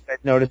 thingy. as you guys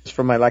noticed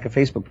from my lack of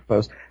Facebook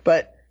posts.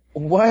 But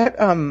what,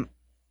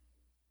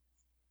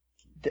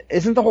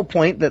 isn't the whole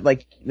point that,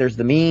 like, there's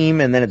the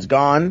meme and then it's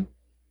gone?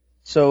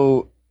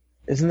 So,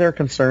 isn't there a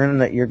concern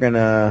that you're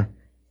gonna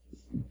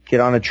get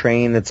on a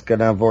train that's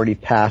gonna have already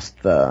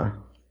passed the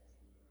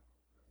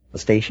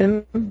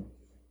station?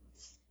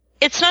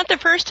 It's not the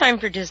first time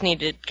for Disney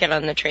to get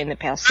on the train that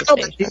passed the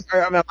station.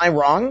 Am I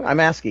wrong? I'm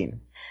asking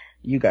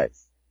you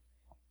guys.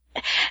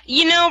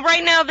 You know,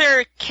 right now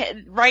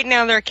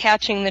they're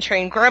catching the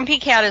train. Grumpy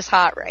Cat is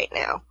hot right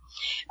now.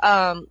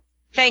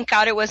 Thank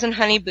God it wasn't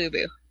Honey Boo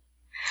Boo.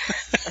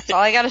 That's all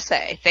I gotta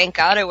say. Thank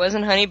God it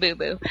wasn't Honey Boo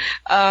Boo.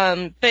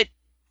 But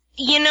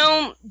you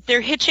know,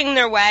 they're hitching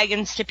their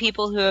wagons to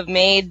people who have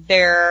made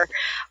their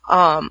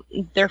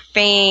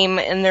fame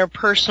and their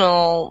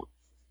personal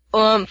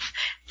oomph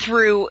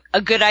through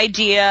a good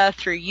idea,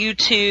 through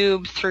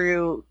YouTube,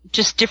 through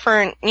just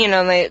different, you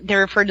know, they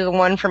refer to the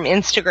one from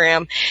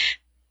Instagram.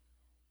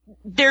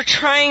 They're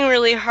trying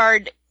really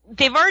hard.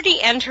 They've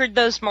already entered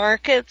those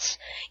markets.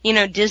 You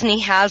know, Disney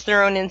has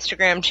their own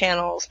Instagram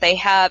channels. They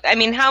have, I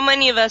mean, how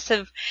many of us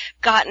have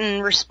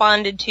gotten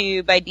responded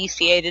to by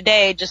DCA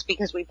Today just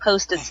because we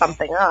posted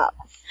something up?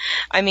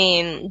 I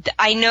mean,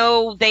 I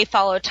know they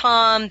follow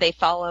Tom, they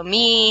follow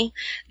me,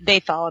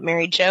 they follow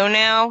Mary Jo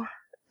now.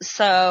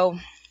 So.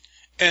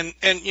 And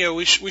you know,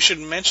 we should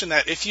mention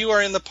that if you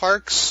are in the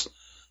parks,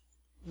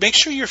 make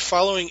sure you're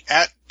following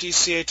at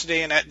DCA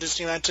Today and at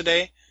Disneyland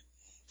Today.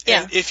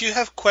 Yeah. And if you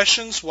have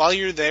questions while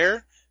you're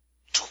there,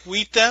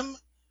 tweet them,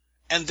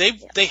 and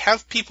they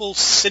have people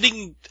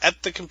sitting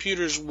at the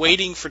computers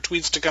waiting for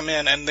tweets to come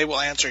in, and they will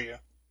answer you.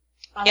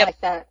 I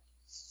like that.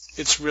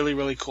 It's really,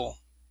 really cool.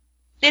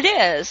 It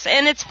is,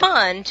 and it's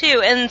fun,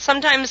 too. And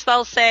sometimes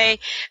they'll say,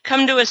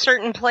 come to a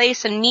certain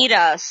place and meet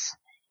us,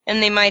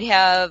 and they might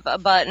have a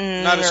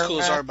button. Not as cool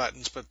as our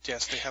buttons, but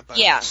yes, they have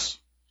buttons. Yeah.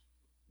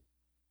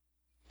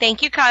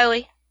 Thank you,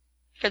 Kylie,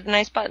 for the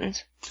nice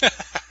buttons.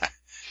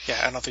 Yeah,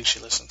 I don't think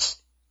she listens.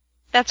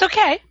 That's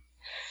okay.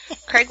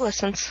 Craig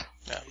listens.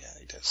 Oh, yeah,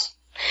 he does.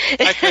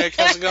 Hi, Craig.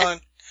 How's it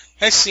going?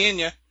 Nice seeing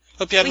you.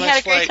 Hope you had a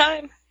nice flight. We had a great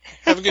time.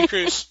 Have a good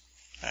cruise.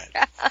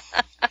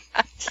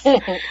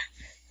 All right.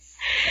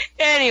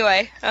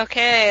 Anyway,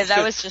 okay,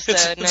 that was just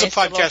it's a nice It's a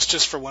podcast little...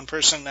 just for one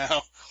person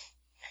now.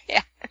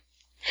 Yeah.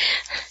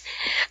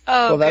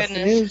 Oh, well, that's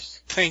goodness. the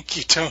news. Thank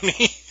you,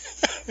 Tony.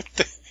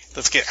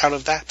 Let's get out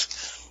of that.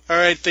 All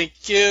right,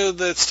 thank you.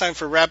 It's time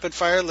for Rapid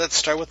Fire. Let's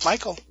start with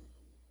Michael.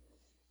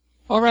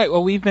 All right.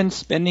 Well, we've been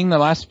spending the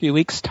last few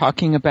weeks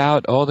talking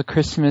about all the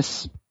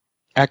Christmas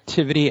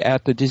activity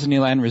at the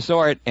Disneyland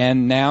Resort,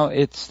 and now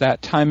it's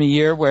that time of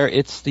year where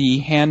it's the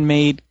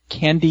handmade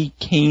candy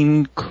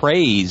cane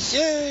craze.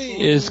 Yay!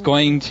 Is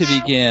going to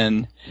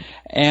begin.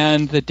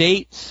 And the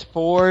dates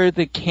for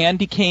the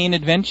candy cane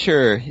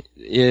adventure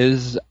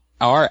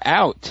are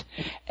out.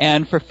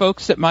 And for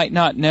folks that might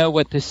not know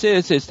what this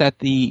is that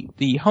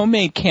the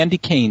homemade candy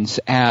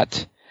canes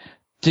at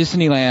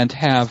Disneyland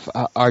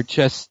are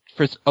just,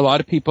 for a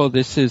lot of people,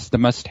 this is the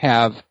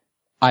must-have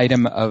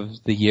item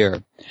of the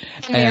year.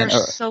 And they are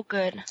so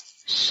good.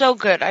 So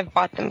good. I've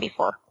bought them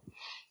before.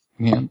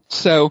 Yeah.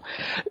 So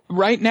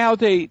right now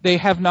they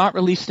have not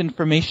released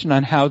information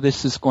on how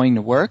this is going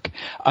to work,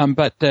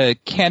 but the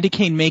candy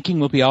cane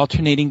making will be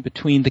alternating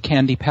between the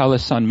Candy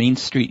Palace on Main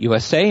Street,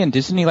 USA, and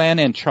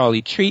Disneyland and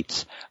Trolley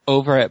Treats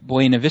over at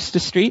Buena Vista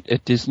Street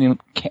at Disney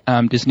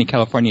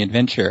California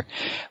Adventure.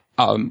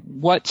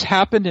 What's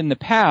happened in the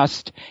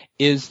past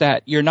is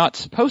that you're not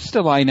supposed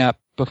to line up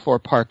before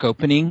park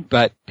opening,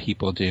 but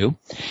people do.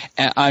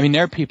 I mean,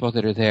 there are people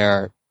that are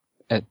there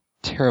at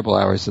terrible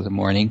hours of the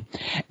morning,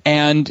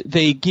 and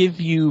they give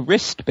you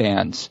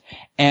wristbands.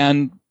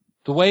 And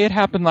the way it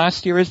happened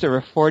last year is there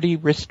were 40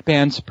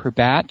 wristbands per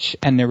batch,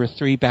 and there were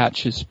 3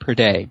 batches per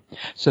day.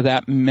 So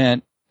that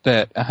meant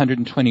that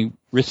 120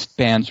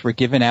 wristbands were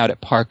given out at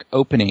park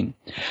opening.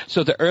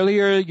 So the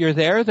earlier you're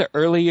there, the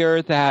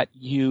earlier that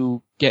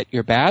you get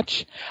your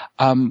batch.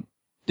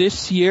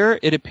 This year,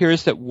 it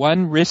appears that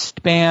 1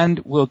 wristband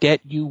will get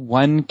you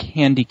 1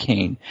 candy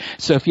cane.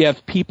 So if you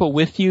have people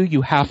with you,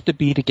 you have to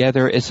be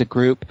together as a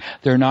group.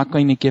 They're not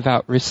going to give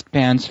out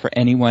wristbands for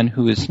anyone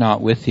who is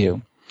not with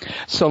you.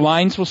 So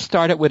lines will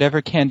start at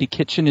whatever candy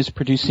kitchen is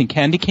producing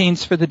candy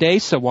canes for the day.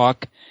 So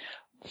walk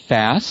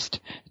fast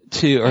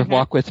or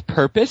walk with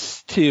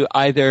purpose to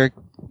either,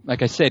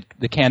 like I said,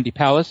 the Candy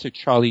Palace or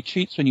Trolley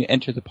Treats when you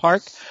enter the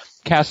park.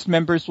 Cast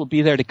members will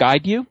be there to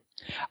guide you.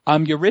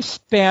 Your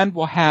wristband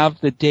will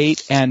have the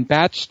date and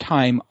batch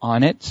time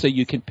on it, so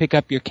you can pick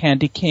up your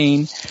candy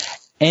cane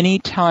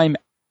anytime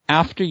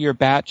after your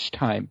batch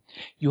time.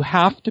 You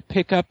have to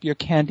pick up your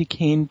candy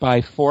cane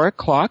by 4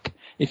 o'clock.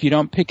 If you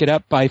don't pick it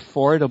up by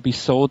 4, it'll be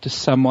sold to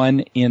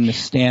someone in the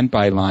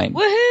standby line.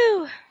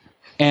 Woohoo!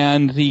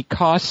 And the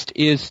cost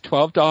is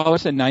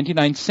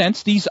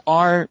 $12.99. These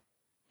are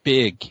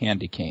big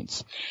candy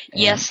canes.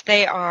 Yes,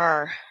 they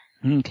are.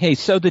 Okay,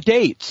 so the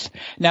dates.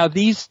 Now,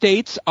 these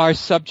dates are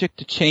subject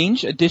to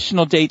change.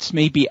 Additional dates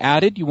may be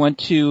added. You want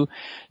to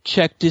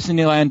check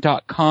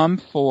Disneyland.com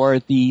for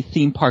the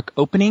theme park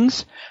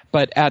openings.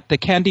 But at the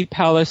Candy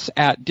Palace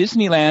at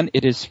Disneyland,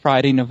 it is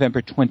Friday,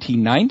 November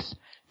 29th,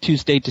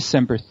 Tuesday,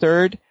 December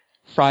 3rd,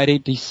 Friday,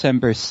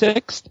 December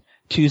 6th,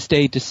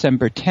 Tuesday,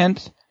 December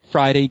 10th,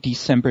 Friday,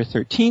 December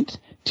 13th,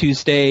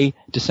 Tuesday,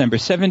 December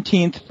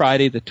 17th,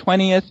 Friday the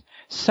 20th,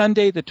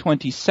 Sunday the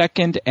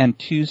 22nd, and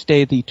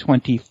Tuesday the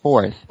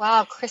 24th.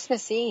 Wow,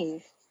 Christmas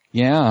Eve.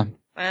 Yeah.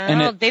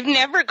 Wow, they've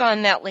never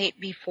gone that late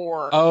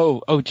before.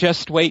 Oh,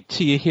 just wait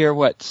till you hear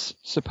what's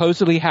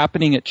supposedly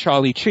happening at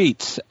Charlie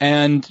Treats.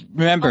 And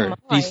remember,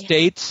 these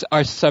dates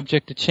are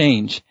subject to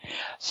change.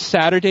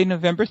 Saturday,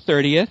 November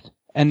 30th,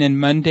 and then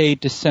Monday,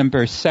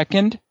 December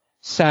 2nd,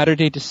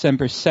 Saturday,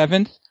 December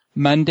 7th,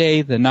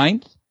 Monday the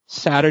 9th,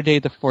 Saturday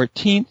the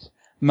 14th,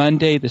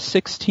 Monday the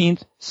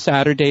 16th,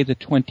 Saturday the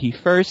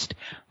 21st,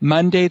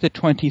 Monday the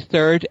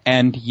 23rd,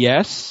 and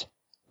yes,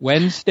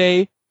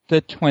 Wednesday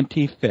the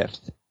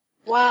 25th.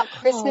 Wow,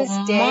 Christmas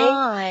Day.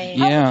 My.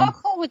 Yeah. How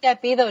cool would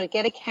that be, though, to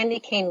get a candy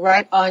cane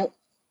right on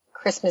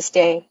Christmas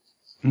Day?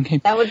 Okay.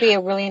 That would be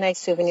a really nice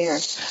souvenir.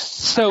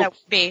 So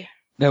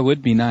That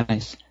would be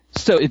nice.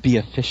 So it'd be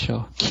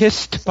official.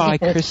 Kissed by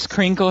Kris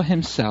Kringle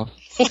himself.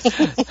 Ew.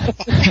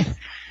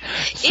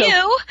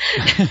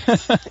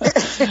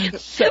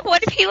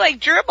 What if he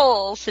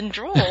dribbles and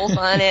drools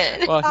on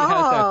it? Well, he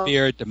has that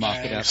beard to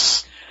mop it up.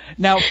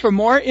 Now, for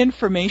more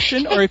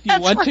information, or if you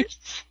want to,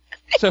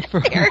 so for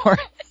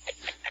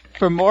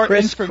more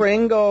Kris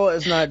Kringle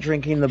is not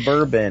drinking the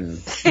bourbon.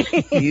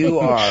 You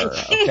are,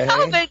 okay?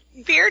 No, but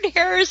beard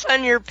hairs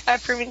on your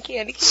peppermint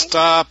candy cane.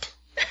 Stop.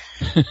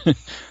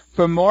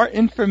 For more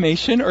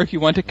information, or if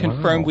you want to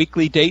confirm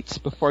weekly dates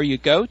before you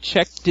go,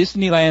 check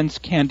Disneyland's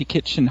Candy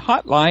Kitchen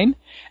hotline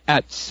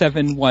at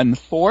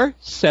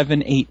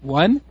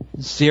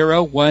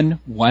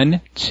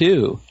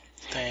 714-781-0112.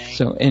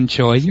 So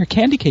enjoy your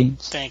candy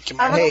canes. Thank you,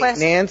 Hey,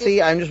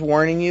 Nancy, I'm just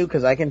warning you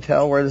because I can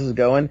tell where this is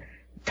going.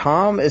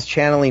 Tom is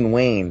channeling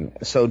Wayne,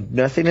 so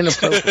nothing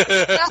inappropriate.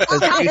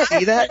 Did you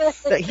see that?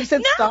 He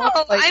said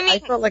stop. I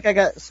felt like I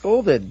got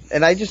scolded,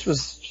 and I just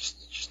was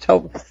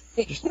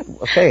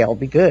okay, I'll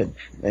be good,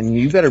 and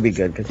you better be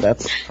good because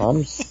that's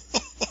Tom's.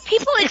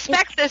 People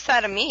expect this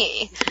out of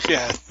me.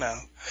 Yeah, no.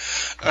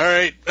 All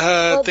right,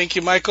 thank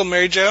you, Michael.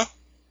 Mary Jo?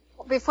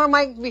 Before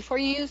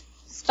you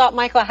stop,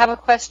 Michael, I have a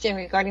question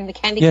regarding the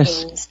candy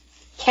canes.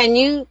 Can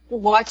you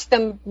watch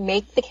them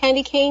make the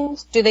candy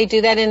canes? Do they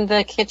do that in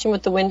the kitchen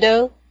with the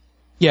window?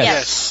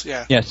 Yes.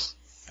 Yes.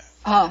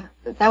 Oh,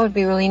 that would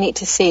be really neat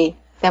to see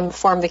them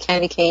form the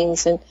candy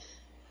canes and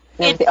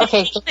everything. It's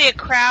usually a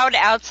crowd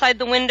outside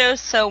the window,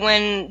 so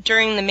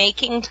during the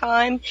making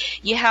time,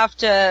 you have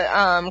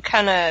to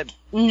kind of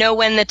know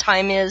when the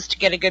time is to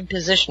get a good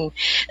position,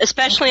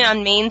 especially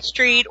on Main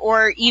Street,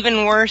 or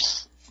even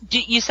worse,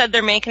 you said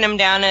they're making them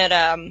down at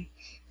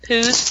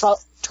Pooh's?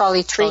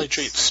 Trolley Treats. Trolley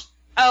Treats.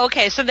 Oh,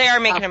 okay, so they are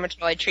making them at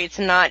Trolley Treats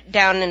and not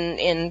down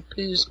in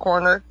Pooh's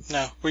corner.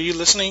 No. Were you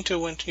listening to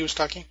when he was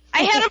talking?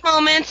 I had a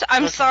moment.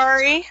 I'm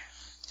sorry.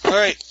 All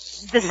right.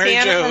 Mary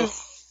Jo.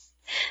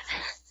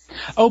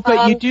 Oh,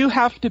 but you do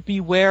have to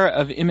beware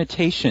of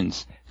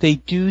imitations. They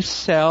do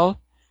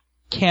sell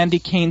candy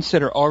canes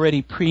that are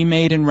already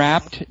pre-made and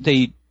wrapped.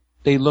 They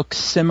look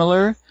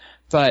similar,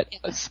 but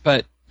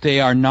they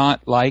are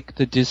not like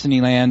the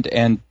Disneyland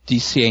and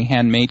DCA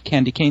handmade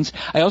candy canes.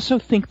 I also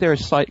think they're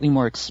slightly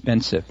more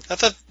expensive. I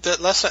thought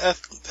I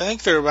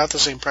think they're about the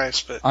same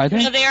price, but are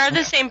they? No, they are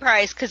the same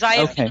price because I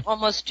have been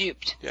almost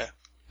duped. Yeah.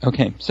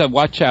 Okay, so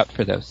watch out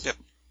for those. Yep.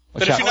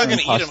 But if you're not going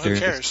to eat them, who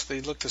cares?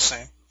 They look the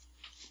same.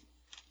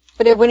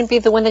 But it wouldn't be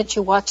the one that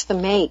you watch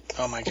them make.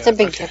 Oh my God. It's a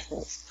big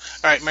difference.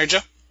 All right, Mary Jo.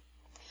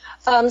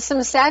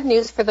 Some sad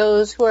news for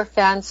those who are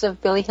fans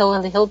of Billy Hill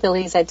and the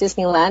Hillbillies at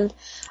Disneyland.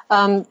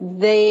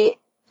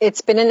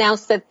 It's been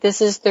announced that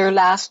this is their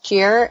last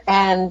year,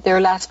 and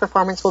their last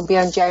performance will be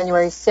on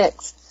January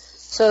 6th.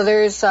 So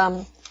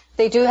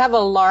they do have a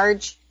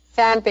large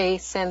fan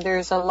base, and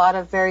there's a lot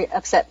of very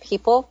upset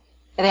people.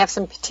 And they have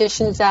some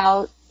petitions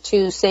out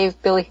to save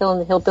Billy Hill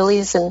and the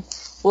Hillbillies, and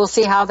we'll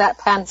see how that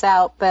pans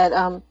out. But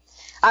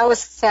I was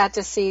sad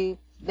to see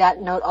that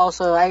note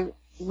also. I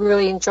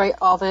really enjoy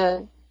all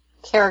the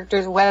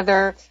characters,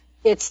 whether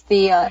it's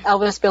the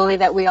Elvis Billy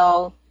that we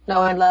all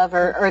know and love,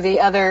 or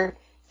the other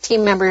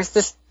team members.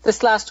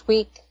 This last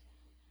week,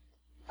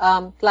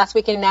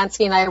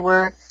 Nancy and I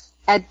were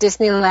at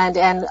Disneyland,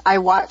 and I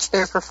watched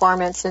their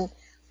performance, and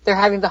they're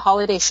having the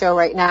holiday show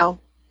right now,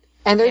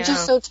 and they're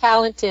just so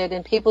talented,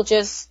 and people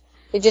just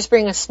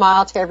bring a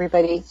smile to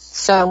everybody.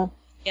 So,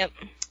 yep.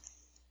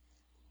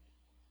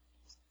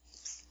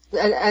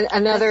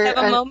 Another Let's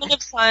have a moment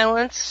of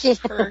silence.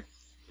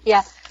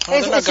 Yeah.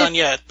 Well, they're not gone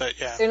yet, but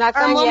yeah. They're not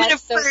gone yet. Our moment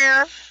of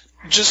prayer.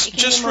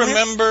 Just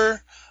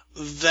remember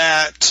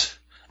that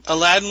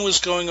Aladdin was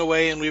going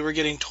away, and we were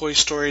getting Toy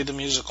Story the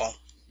musical.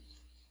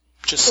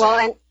 Just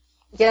saying.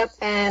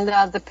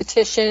 And the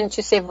petition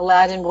to save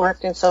Aladdin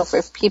worked, and so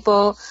for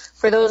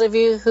those of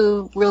you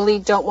who really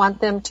don't want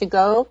them to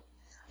go,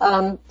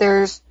 you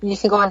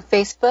can go on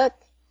Facebook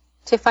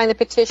to find the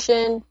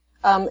petition,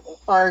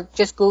 or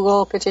just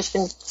Google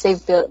petition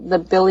save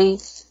the Billy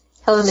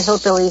Hill and the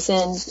Hillbillies,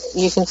 and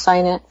you can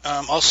sign it.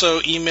 Also,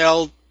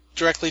 email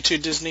directly to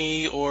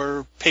Disney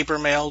or paper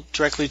mail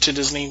directly to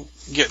Disney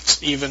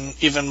gets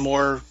even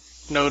more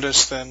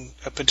notice than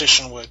a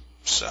petition would.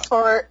 So.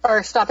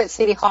 Or stop at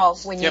City Hall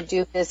when you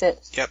do visit.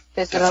 Yep.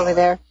 Visit over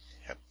there.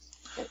 Yep.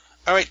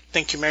 All right,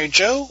 thank you, Mary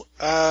Jo.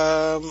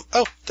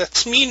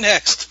 That's me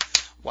next.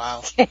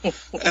 Wow.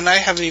 And I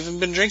haven't even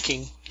been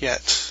drinking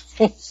yet.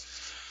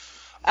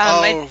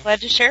 I'm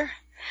glad to share.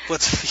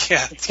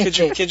 Could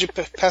you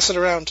pass it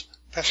around?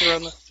 Pass it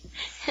around.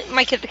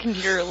 Might get the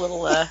computer a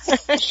little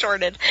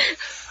shorted.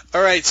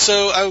 All right,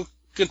 so I'm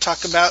going to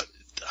talk about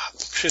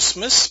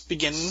Christmas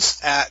begins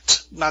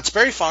at Knott's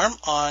Berry Farm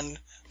on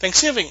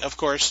Thanksgiving, of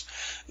course,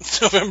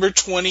 November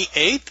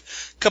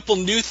 28th. Couple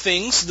new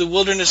things. The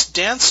Wilderness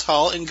Dance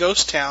Hall in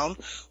Ghost Town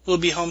will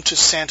be home to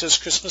Santa's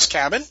Christmas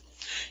Cabin.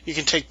 You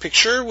can take a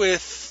picture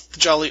with the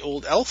jolly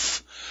old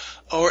elf,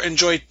 or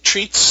enjoy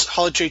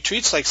holiday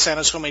treats like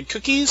Santa's homemade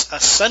cookies, a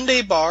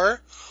sundae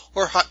bar,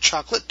 or hot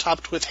chocolate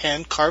topped with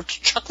hand-carved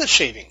chocolate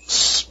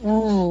shavings.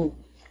 Mm.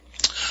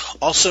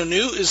 Also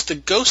new is the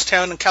Ghost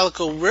Town and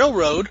Calico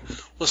Railroad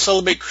will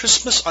celebrate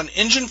Christmas on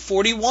Engine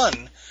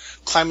 41.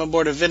 Climb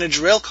aboard a vintage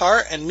rail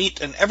car and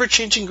meet an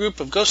ever-changing group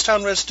of Ghost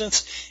Town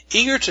residents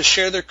eager to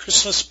share their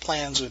Christmas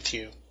plans with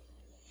you.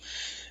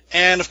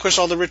 And, of course,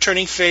 all the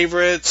returning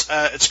favorites.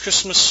 It's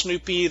Christmas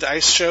Snoopy, the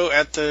ice show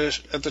at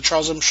the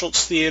Charles M.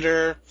 Schultz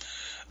Theater.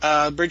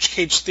 Bridge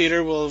Cage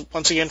Theater will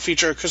once again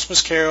feature a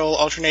Christmas carol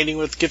alternating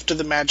with Gift of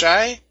the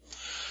Magi.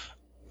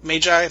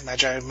 Magi.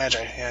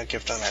 Yeah,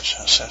 Gift of the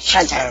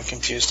Magi. I'm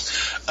confused.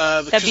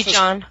 That'd be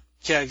John.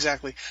 Yeah,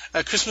 exactly.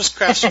 Christmas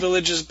Crafts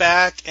Village is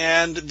back,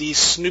 and the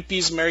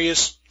Snoopy's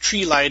Merriest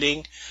Tree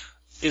Lighting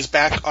is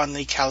back on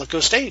the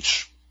Calico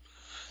stage.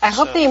 I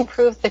hope they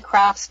improve the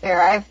crafts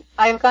fair.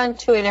 I've gone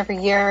to it every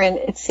year, and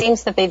it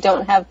seems that they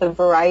don't have the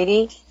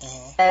variety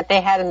that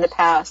they had in the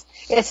past.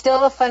 It's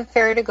still a fun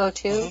fair to go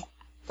to. Mm-hmm.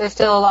 There's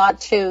still a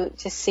lot to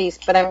see,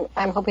 but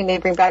I'm hoping they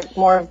bring back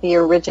more of the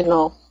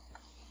original.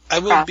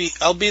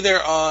 I'll be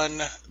there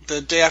on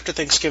the day after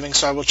Thanksgiving,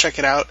 so I will check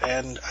it out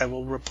and I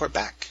will report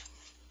back.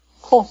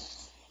 Cool.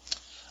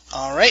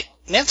 All right,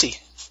 Nancy.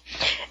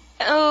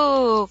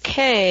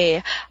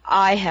 Okay,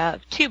 I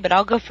have two, but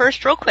I'll go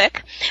first real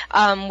quick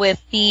with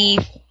the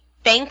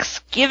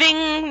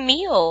Thanksgiving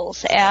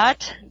meals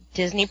at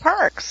Disney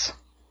parks.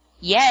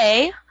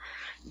 Yay!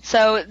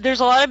 So there's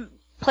a lot of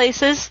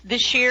places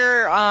this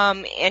year,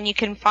 and you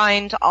can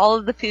find all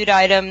of the food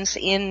items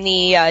in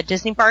the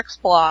Disney Parks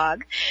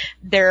blog.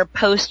 Their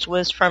post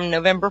was from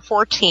November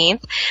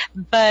 14th,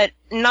 but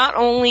not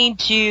only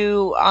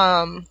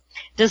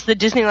does the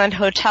Disneyland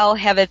Hotel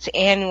have its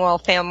annual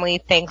family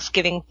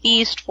Thanksgiving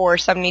feast for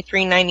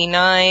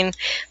 $73.99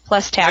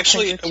 plus tax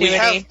and gratuity. We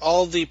have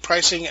all the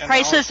pricing and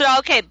prices.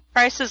 Okay,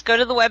 prices go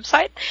to the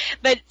website,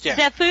 but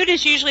the food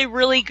is usually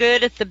really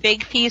good at the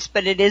big feast,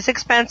 but it is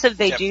expensive.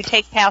 They do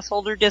take pass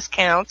holder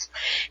discounts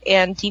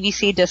and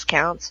DVC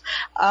discounts.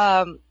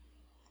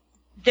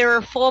 There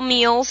are full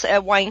meals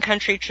at Wine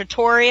Country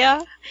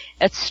Trattoria,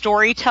 at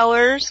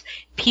Storytellers,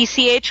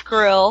 PCH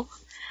Grill.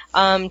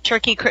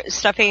 Turkey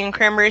stuffing and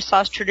cranberry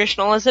sauce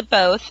traditional is at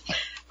both.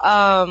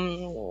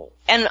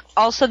 And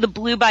also the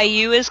Blue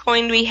Bayou is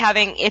going to be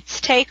having its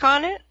take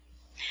on it,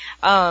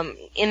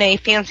 in a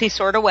fancy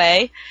sort of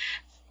way.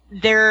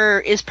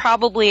 There is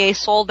probably a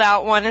sold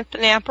out one at the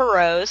Napa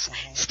Rose.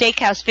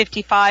 Steakhouse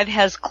 55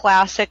 has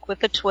classic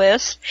with a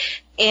twist.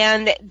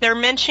 And they're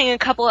mentioning a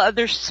couple of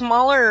other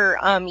smaller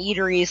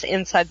eateries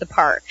inside the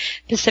park.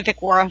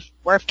 Pacific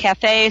Wharf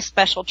Cafe,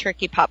 special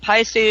turkey pot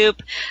pie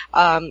soup,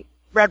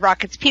 Red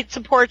Rocket's Pizza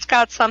Port's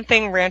got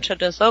something. Rancho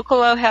del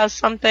Zocalo has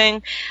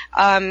something.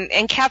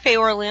 And Cafe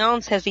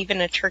Orleans has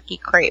even a turkey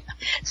crepe.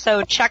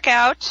 So check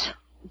out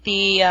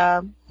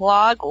the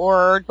blog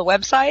or the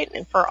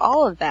website for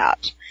all of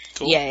that.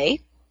 Cool.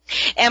 Yay.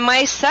 And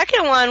my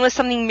second one was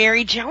something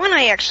Mary Jo and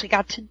I actually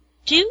got to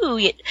do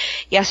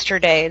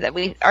yesterday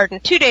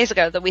 2 days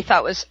ago that we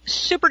thought was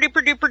super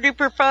duper duper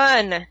duper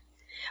fun.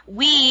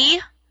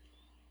 We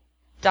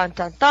dun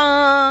dun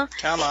dun.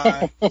 Come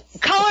on.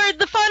 Colored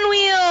the Fun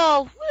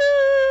Wheel.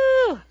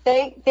 Woo!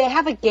 They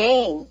have a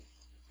game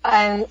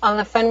on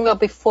the Fun Wheel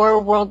before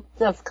World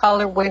of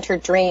Color Winter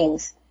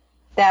Dreams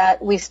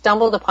that we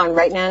stumbled upon,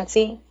 right,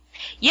 Nancy?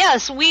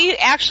 Yes, we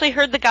actually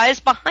heard the guys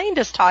behind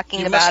us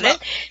talking about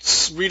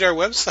it. Read our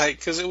website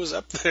because it was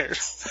up there.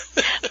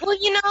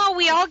 Well,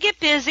 we all get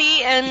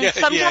busy, and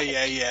sometimes,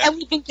 and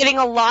we've been getting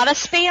a lot of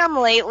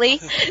spam lately.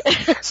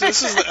 So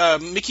this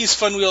is Mickey's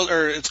Fun Wheel,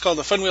 or it's called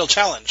the Fun Wheel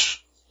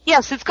Challenge.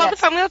 Yes, it's called the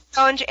Fun Wheel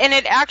Challenge, and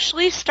it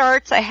actually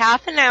starts a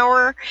half an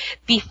hour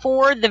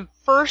before the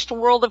first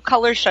World of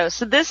Color show.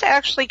 So this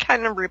actually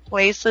kind of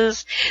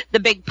replaces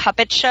the big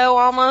puppet show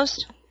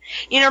almost.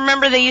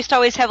 Remember they used to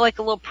always have like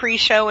a little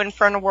pre-show in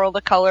front of World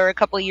of Color a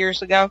couple of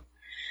years ago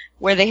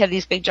where they had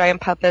these big giant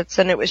puppets,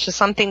 and it was just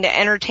something to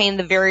entertain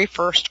the very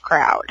first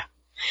crowd.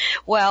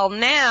 Well,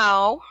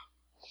 now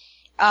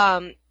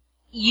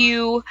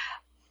you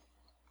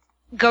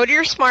go to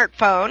your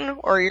smartphone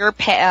or your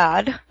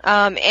pad,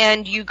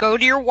 and you go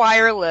to your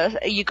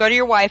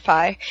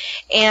Wi-Fi,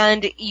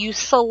 and you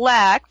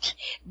select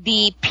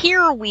the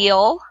Pier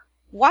Wheel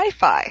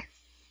Wi-Fi.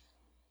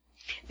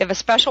 They have a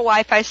special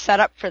Wi-Fi set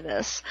up for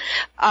this.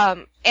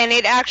 And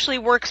it actually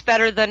works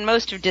better than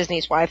most of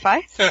Disney's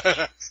Wi-Fi.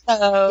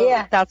 So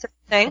yeah, that's a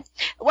thing.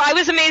 Well, I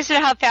was amazed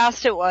at how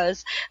fast it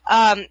was.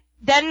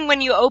 Then when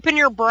you open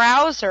your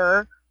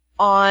browser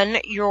on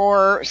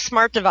your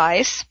smart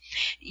device,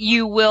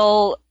 you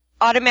will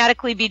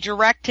automatically be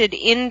directed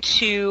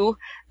into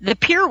the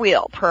Peer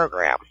Wheel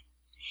program.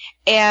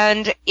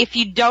 And if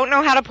you don't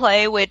know how to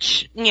play,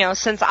 which,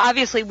 since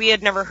obviously we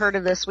had never heard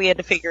of this, we had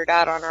to figure it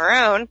out on our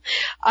own,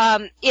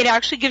 it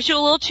actually gives you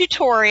a little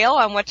tutorial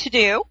on what to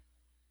do.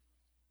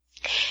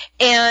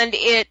 And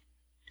it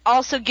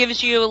also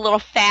gives you a little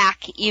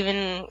FAQ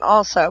even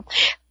also.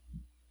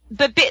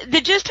 But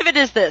the gist of it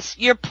is this.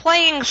 You're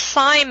playing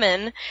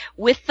Simon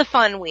with the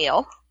Fun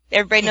Wheel.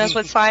 Everybody knows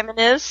what Simon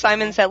is.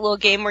 Simon's that little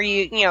game where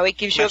it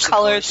gives you a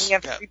color and you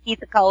have to repeat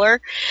the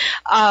color.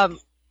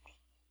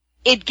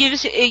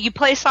 You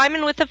play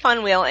Simon with the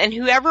Fun Wheel, and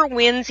whoever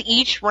wins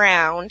each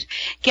round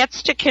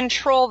gets to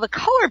control the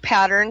color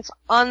patterns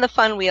on the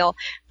Fun Wheel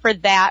for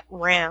that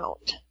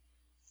round.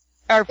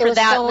 Or for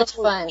that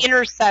little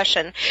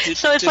intercession.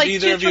 Did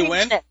either of you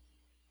win?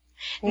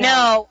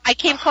 No, I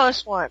came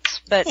close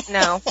once, but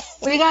no.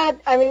 We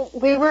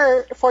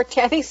were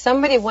 14. I think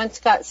somebody once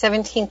got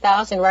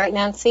 17,000, right,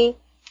 Nancy?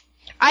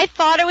 I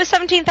thought it was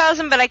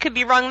 17,000, but I could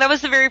be wrong. That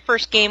was the very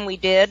first game we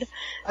did.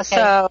 Okay.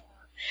 But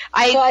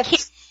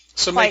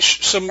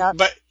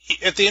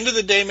at the end of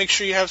the day, make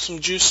sure you have some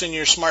juice in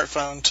your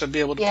smartphone to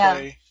be able to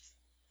play.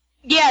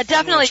 Yeah,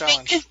 definitely.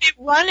 Because they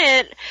run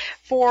it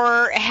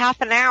for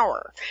half an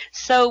hour.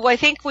 So I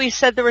think we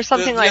said there was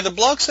something like... Yeah, the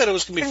blog said it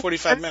was going to be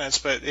 45 minutes,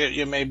 but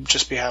it may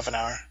just be half an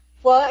hour.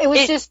 Well, it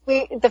was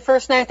the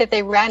first night that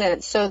they ran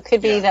it, so it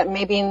could be that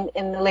maybe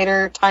in the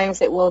later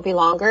times it will be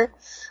longer.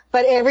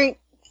 But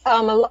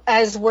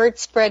as word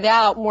spread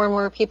out, more and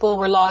more people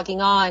were logging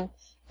on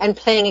and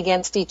playing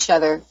against each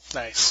other.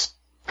 Nice.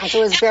 So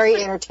it was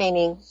very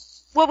entertaining.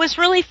 What was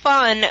really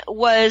fun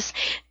was...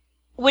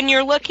 when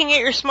you're looking at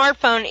your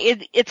smartphone,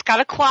 it's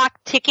got a clock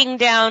ticking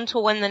down to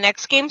when the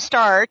next game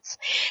starts,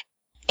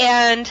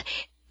 and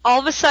all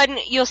of a sudden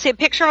you'll see a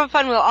picture of a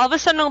Fun Wheel. All of a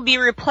sudden it'll be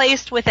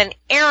replaced with an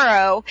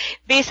arrow,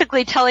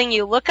 basically telling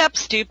you, "Look up,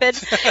 stupid,"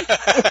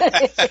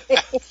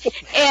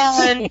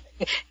 and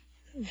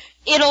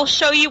it'll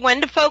show you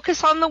when to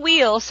focus on the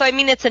wheel. So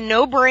it's a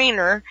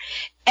no-brainer.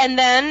 And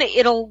then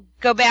it'll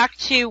go back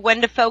to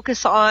when to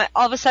focus on,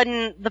 all of a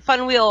sudden the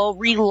Fun Wheel will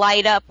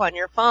relight up on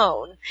your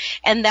phone,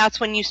 and that's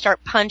when you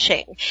start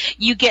punching.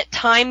 You get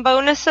time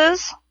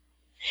bonuses,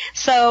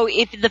 so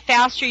if the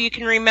faster you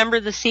can remember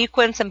the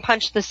sequence and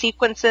punch the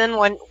sequence in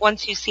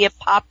once you see it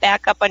pop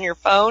back up on your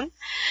phone,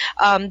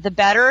 the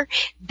better.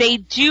 They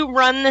do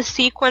run the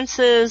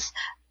sequences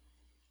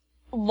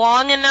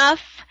long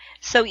enough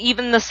so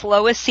even the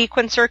slowest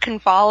sequencer can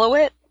follow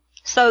it.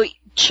 So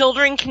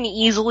children can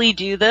easily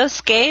do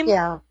this game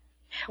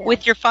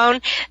with your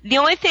phone. The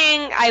only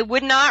thing I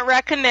would not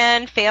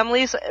recommend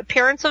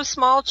parents of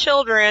small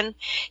children,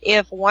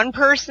 if one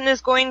person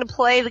is going to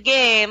play the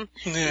game,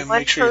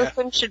 one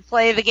person should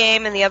play the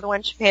game and the other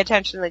one should pay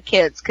attention to the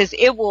kids, because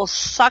it will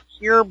suck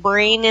your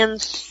brain in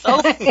so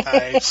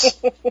nice.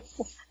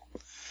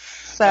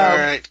 So. All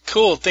right,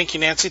 cool. Thank you,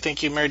 Nancy.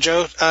 Thank you, Mary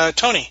Jo.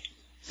 Tony.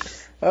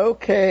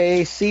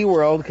 Okay,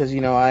 SeaWorld, because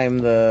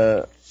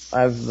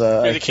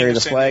I carry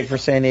the flag for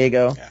San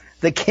Diego. Yeah.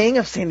 The king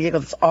of San Diego,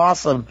 that's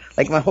awesome.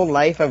 Like, my whole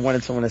life I've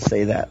wanted someone to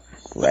say that.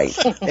 Right.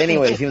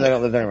 Anyways, even though I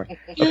don't live there anymore.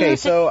 Okay,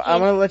 so I'm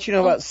going to let you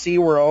know about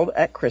SeaWorld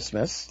at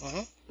Christmas.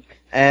 Mm-hmm.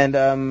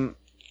 And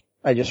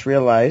I just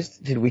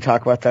realized, did we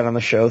talk about that on the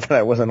show that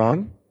I wasn't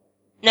on?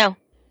 No.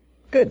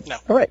 Good. No.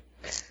 All right.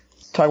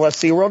 Talk about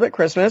SeaWorld at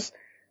Christmas.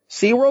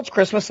 SeaWorld's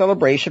Christmas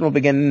celebration will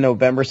begin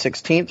November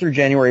 16th through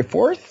January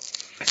 4th.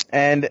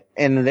 And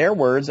in their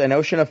words, an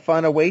ocean of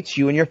fun awaits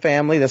you and your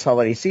family this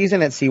holiday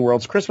season at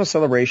SeaWorld's Christmas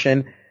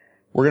celebration.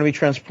 We're going to be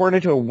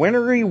transported to a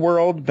wintry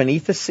world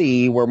beneath the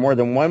sea where more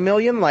than 1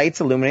 million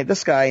lights illuminate the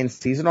sky, and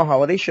seasonal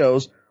holiday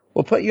shows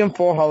will put you in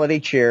full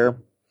holiday cheer.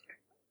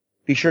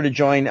 Be sure to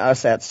join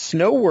us at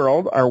Snow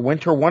World, our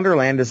winter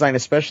wonderland designed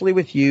especially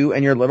with you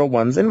and your little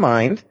ones in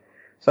mind.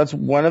 So that's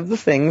one of the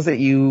things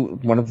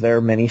one of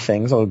their many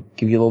things. I'll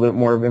give you a little bit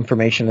more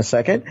information in a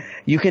second.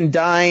 You can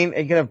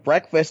have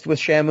breakfast with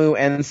Shamu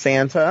and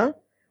Santa.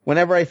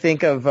 Whenever I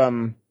think of,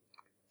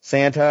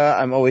 Santa,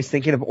 I'm always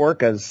thinking of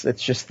orcas.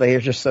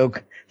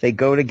 They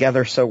go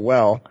together so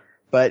well.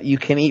 But you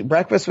can eat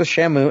breakfast with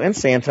Shamu and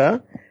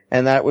Santa,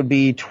 and that would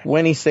be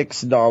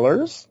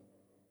 $26.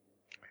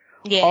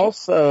 Yeah.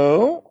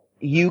 Also,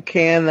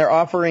 they're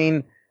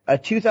offering a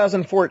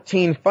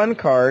 2014 fun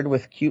card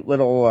with cute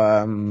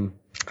little,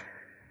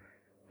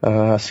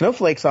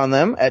 snowflakes on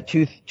them at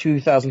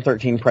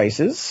 2013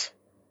 prices.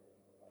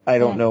 I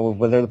don't know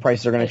whether the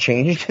prices are going to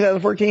change in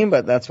 2014,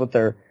 but that's what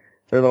their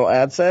little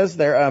ad says.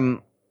 They're,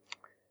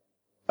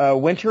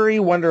 Wintry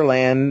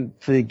Wonderland,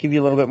 to give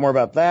you a little bit more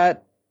about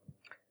that,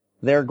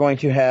 they're going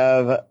to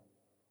have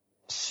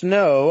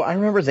snow. I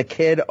remember as a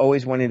kid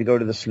always wanting to go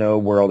to the snow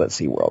world at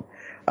SeaWorld.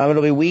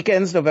 It'll be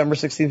weekends, November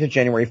 16th to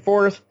January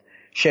 4th.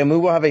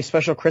 Shamu will have a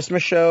special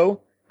Christmas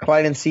show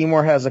Clyde and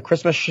Seymour has a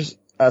Christmas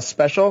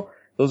special.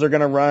 Those are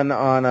going to run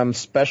on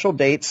special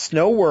dates.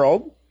 Snow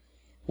World,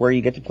 where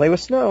you get to play with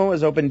snow,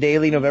 is open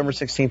daily November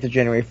 16th to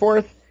January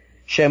 4th.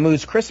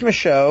 Shamu's Christmas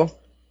show.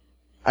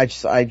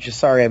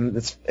 Sorry,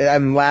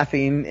 I'm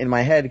laughing in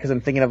my head because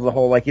I'm thinking of the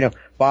whole,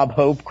 Bob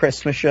Hope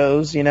Christmas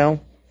shows, I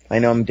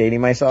know I'm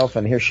dating myself,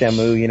 and here's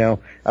Shamu,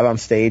 out on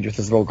stage with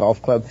his little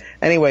golf club.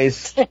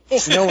 Anyways, thank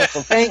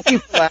you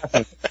for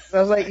laughing. I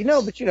was like,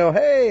 but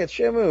hey, it's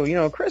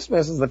Shamu.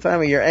 Christmas is the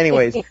time of year.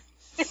 Anyways,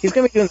 he's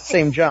going to be doing the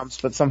same jumps,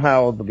 but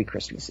somehow they'll be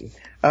Christmassy.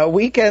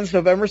 Weekends,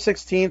 November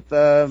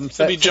 16th.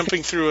 He'll be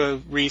jumping through a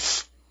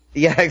wreath.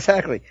 Yeah,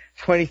 exactly.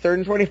 23rd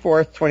and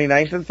 24th,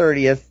 29th and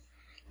 30th,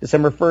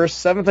 December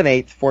 1st, 7th and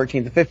 8th,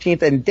 14th and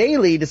 15th, and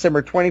daily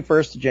December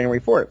 21st to January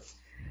 4th.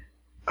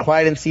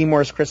 Clyde and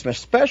Seymour's Christmas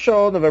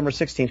special, November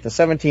 16th to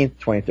 17th,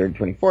 23rd and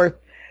 24th,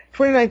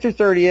 29th through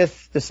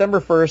 30th,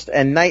 December 1st,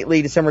 and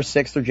nightly December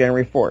 6th through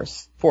January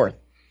 4th.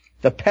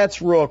 The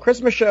Pets Rural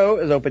Christmas Show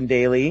is open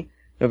daily,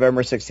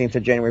 November 16th to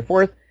January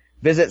 4th.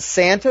 Visit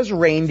Santa's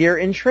Reindeer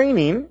in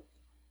Training,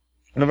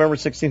 November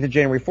 16th to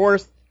January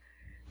 4th.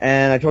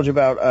 And I told you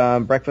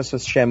about Breakfast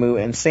with Shamu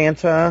and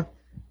Santa.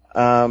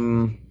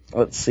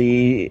 Let's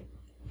see.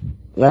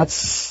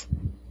 That's,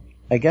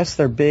 I guess,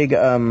 their big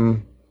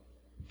Shamu.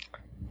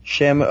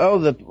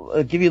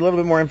 I'll give you a little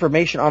bit more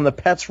information on the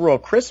Pets Rural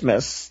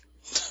Christmas.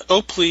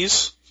 Oh,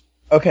 please.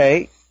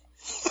 Okay,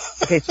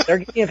 so they're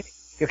giving.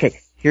 Okay,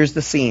 here's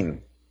the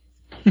scene.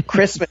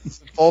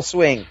 Christmas in full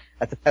swing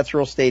at the Pets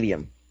Rural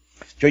Stadium.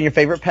 Join your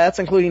favorite pets,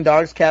 including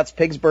dogs, cats,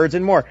 pigs, birds,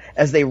 and more,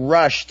 as they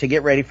rush to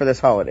get ready for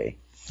this holiday.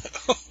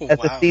 Oh,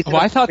 wow.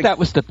 I thought that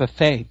was the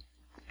buffet.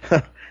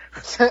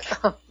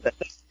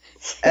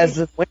 As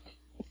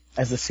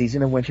the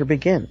season of winter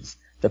begins,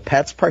 the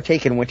pets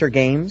partake in winter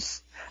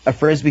games, a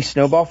frisbee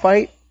snowball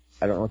fight,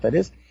 I don't know what that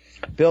is,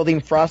 building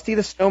Frosty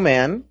the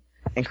Snowman,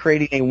 and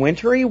creating a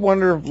wintry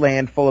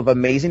wonderland full of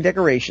amazing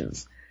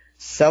decorations.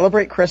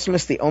 Celebrate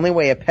Christmas the only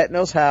way a pet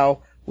knows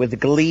how, with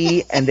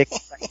glee and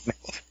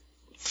excitement.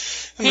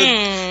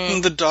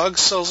 And the dog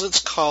sells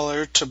its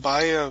collar to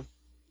buy a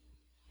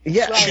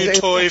chew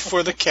toy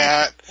for the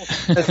cat.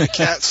 And the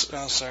cat's...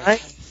 Oh, sorry.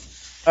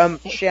 The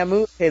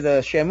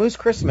Shamu's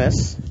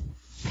Christmas.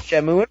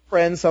 Shamu and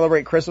friends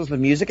celebrate Christmas with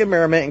music and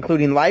merriment,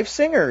 including live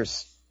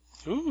singers.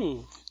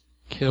 Ooh.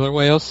 Killer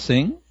whales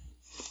sing?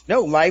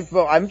 No, live...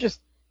 Well,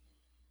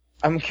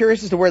 I'm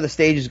curious as to where the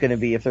stage is going to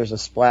be, if there's a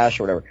splash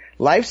or whatever.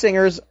 Live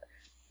singers...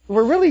 I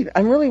really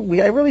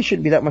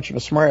shouldn't be that much of a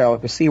smart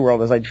aleck with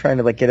SeaWorld as I'm trying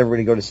to get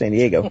everybody to go to San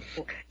Diego.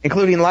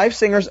 Including live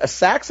singers, a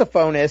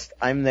saxophonist,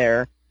 I'm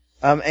there,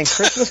 and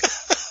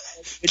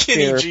Christmas...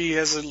 Kenny G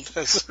has a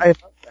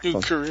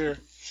new career.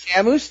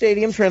 Shamu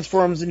Stadium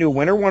transforms into a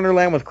winter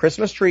wonderland with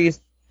Christmas trees,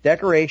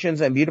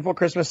 decorations, and beautiful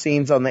Christmas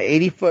scenes on the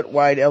 80-foot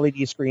wide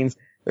LED screens.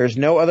 There's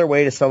no other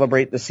way to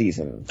celebrate the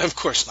season. Of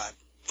course not.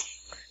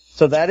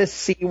 So that is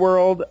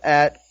SeaWorld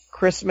at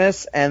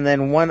Christmas. And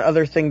then one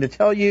other thing to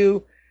tell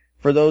you,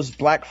 for those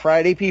Black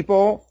Friday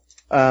people,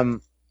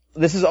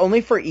 this is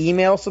only for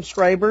email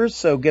subscribers,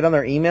 so get on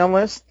their email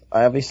list.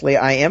 Obviously,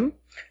 I am.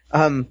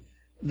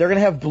 They're going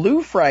to have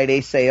Blue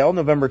Friday sale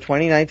November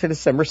 29th to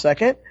December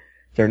 2nd.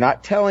 They're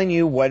not telling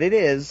you what it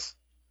is,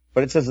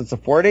 but it says it's a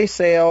 4-day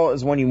sale,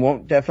 is one you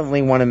won't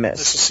definitely want to miss.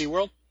 This is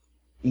SeaWorld?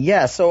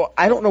 Yeah, so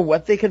I don't know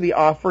what they could be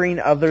offering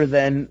other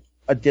than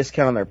a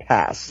discount on their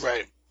pass.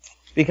 Right.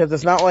 Because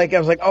it's not like I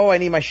was like, oh, I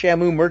need my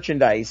Shamu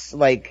merchandise.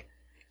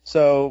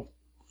 So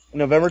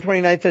November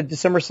 29th to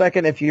December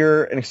 2nd, if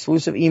you're an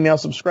exclusive email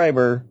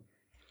subscriber,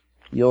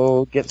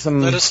 you'll get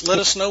some... Let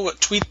us know what...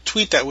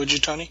 Tweet that, would you,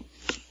 Tony?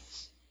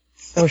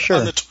 Oh, sure.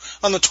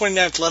 On the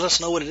 29th, let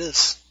us know what it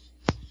is.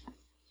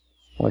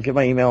 Well, I'll get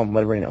my email and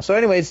let everybody know. So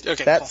anyways,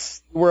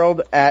 that's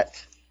World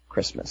at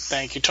Christmas.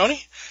 Thank you,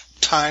 Tony.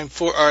 Time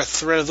for our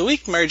thread of the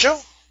week. Mary Jo?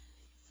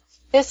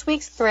 This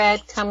week's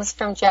thread comes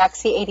from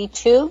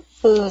Jaxie82,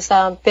 who's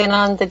been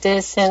on the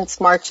Diz since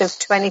March of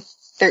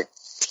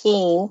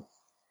 2013.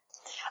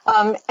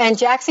 And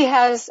Jaxie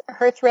has,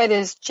 her thread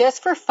is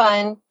just for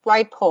fun,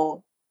 ride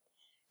poll.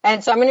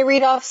 And so I'm going to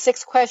read off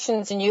 6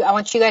 questions, and I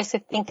want you guys to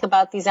think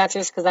about these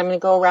answers because I'm going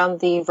to go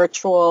around the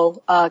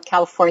virtual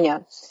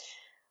California.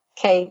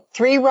 Okay,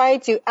 3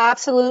 rides you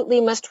absolutely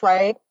must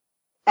ride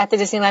at the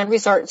Disneyland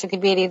Resort, so it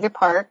could be at either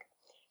park.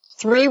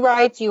 3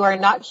 rides you are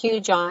not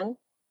huge on.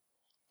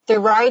 The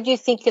ride you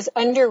think is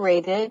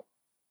underrated.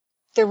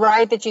 The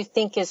ride that you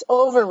think is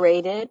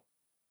overrated.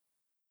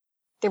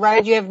 The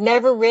ride you have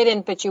never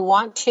ridden but you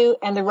want to,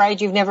 and the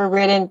ride you've never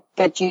ridden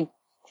but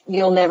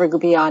you'll never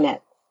be on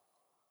it.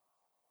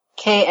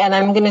 Okay, and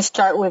I'm going to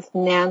start with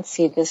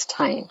Nancy this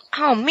time.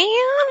 Oh, man.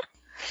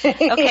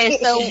 Okay,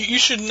 so... You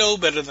should know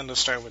better than to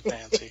start with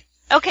Nancy.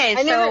 Okay,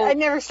 I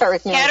never start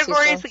with Nancy.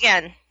 Categories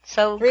again.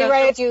 So 3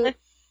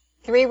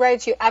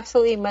 rides you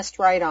absolutely must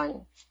ride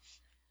on.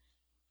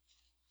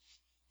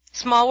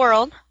 Small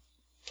World.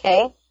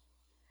 Okay.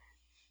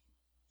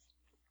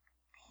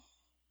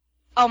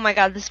 Oh my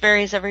God, this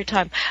varies every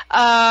time.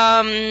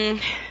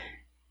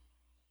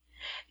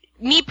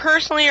 me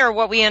personally, or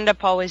what we end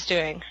up always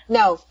doing?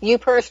 No, you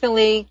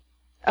personally.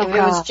 Oh, if it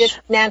was just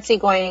Nancy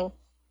going,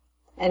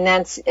 and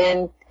Nancy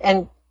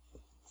and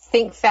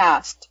think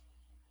fast.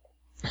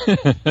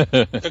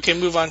 Okay,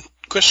 move on.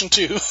 Question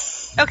 2.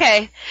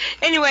 Okay.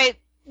 Anyway,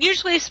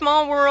 usually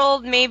Small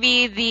World,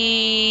 maybe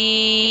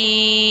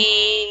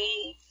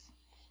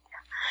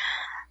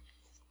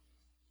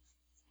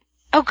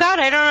Oh God,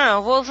 I don't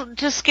know. We'll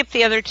just skip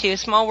the other 2.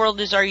 Small World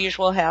is our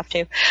usual have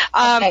to.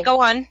 Okay.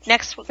 Go on.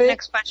 Next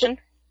question.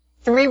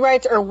 3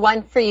 rides or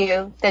 1 for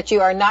you that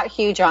you are not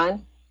huge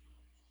on.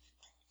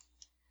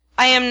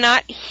 I am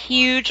not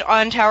huge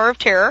on Tower of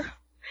Terror. Okay.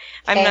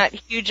 I'm not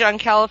huge on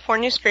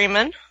California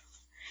Screamin'.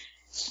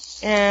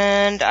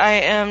 And I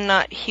am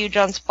not huge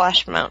on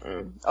Splash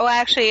Mountain. Oh,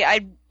 actually,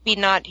 I'd be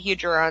not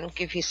huger on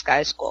Goofy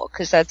Sky School,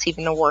 because that's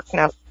even a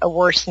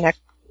worse neck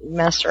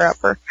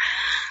messer-upper.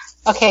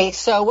 Okay,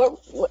 so what,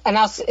 and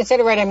instead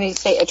of right, I'm going to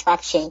say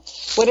attraction.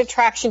 What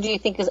attraction do you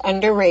think is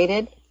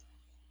underrated?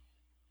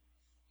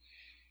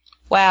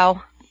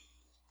 Wow.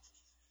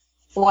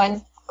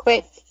 1,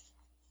 quick.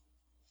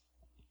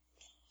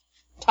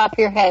 Top of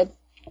your head.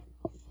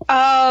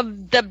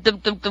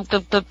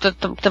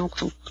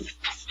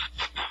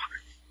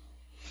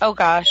 Oh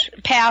gosh,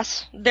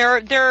 pass.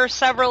 There are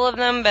several of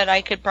them, but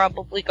I could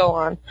probably go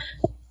on.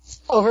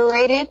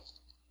 Overrated?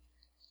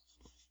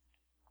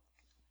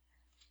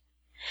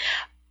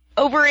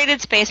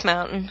 Overrated Space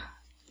Mountain.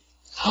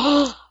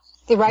 The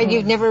ride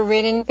you've never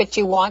ridden, but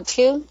you want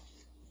to?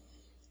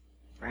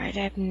 Ride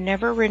I've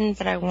never ridden,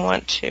 but I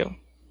want to.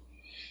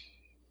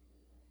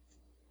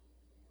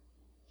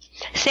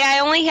 See, I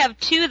only have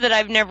 2 that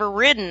I've never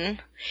ridden,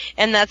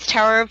 and that's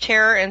Tower of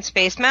Terror and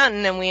Space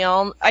Mountain,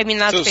 and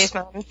Space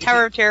Mountain,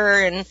 Tower of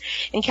Terror and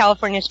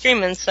California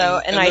Screamin',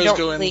 and I don't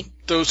really...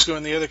 Those go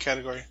in the other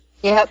category.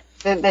 Yep,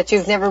 that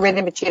you've never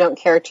ridden, but you don't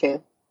care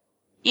to.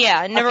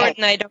 Yeah, never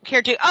ridden, I don't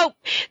care to. Oh,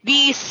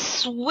 the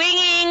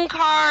swinging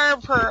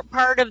car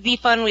part of the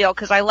Fun Wheel,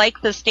 because I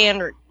like the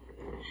standard,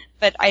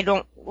 but I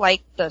don't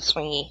like the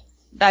swingy.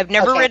 I've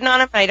never ridden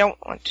on it, but I don't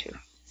want to.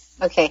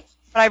 Okay.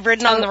 But I've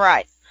ridden on the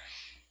ride.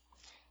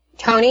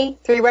 Tony,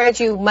 3 rides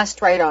you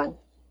must ride on.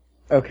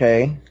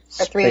 Okay.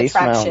 Or 3 Space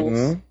attractions.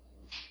 Mountain.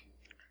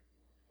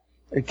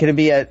 Can it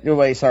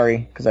be sorry,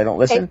 because I don't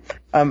listen.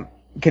 Okay.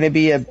 Can it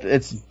be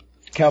it's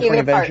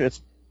California Adventure?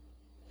 It's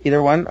either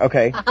one?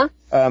 Okay. Uh-huh.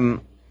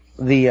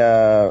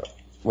 The,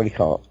 what do you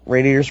call it?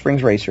 Radiator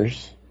Springs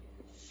Racers,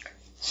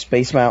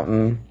 Space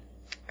Mountain,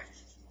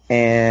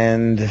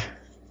 and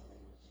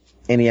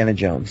Indiana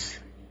Jones.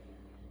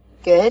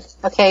 Good.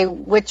 Okay,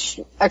 which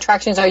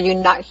attractions are you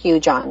not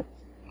huge on?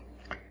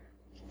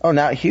 Oh,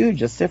 not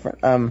huge. That's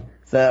different.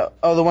 The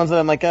ones that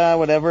I'm like,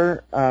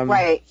 whatever.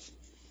 Right.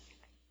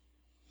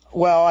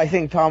 Well, I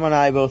think Tom and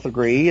I both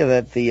agree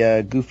that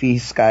the Goofy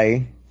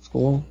Sky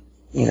School,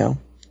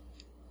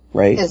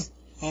 right,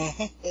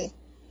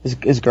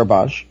 is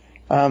garbage.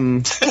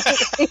 And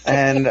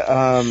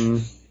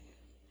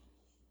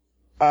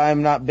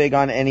I'm not big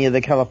on any of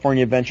the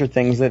California Adventure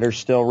things that are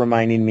still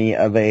reminding me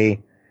of a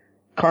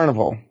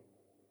carnival,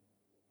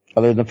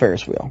 other than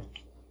Ferris wheel.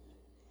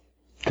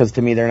 Because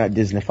to me, they're not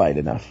Disneyfied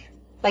enough.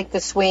 Like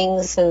the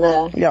swings and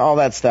the... Yeah, all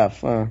that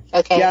stuff.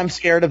 Okay. Yeah, I'm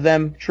scared of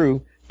them,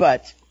 true.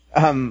 But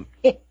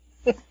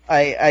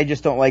I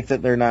just don't like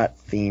that they're not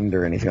themed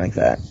or anything like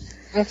that.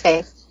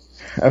 Okay.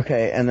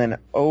 Okay, and then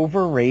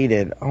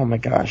overrated. Oh, my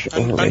gosh.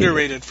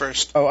 Underrated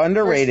first. Oh,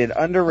 underrated.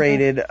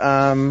 Underrated.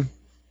 I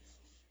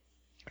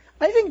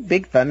think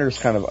Big Thunder is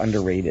kind of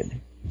underrated.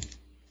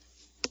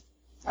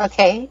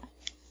 Okay.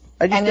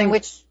 I just think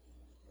it's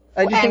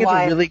I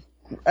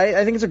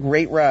think it's a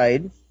great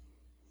ride,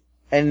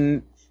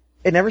 and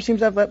it never seems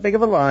to have that big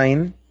of a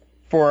line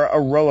for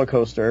a roller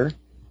coaster,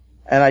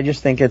 and I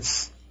think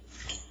it's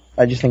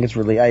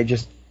underrated.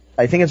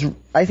 I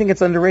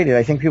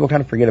think people kind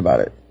of forget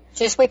about it.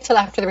 Just wait till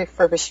after the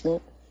refurbishment.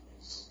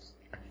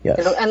 Yes.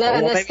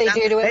 Unless they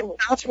do it.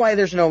 That's why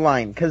there's no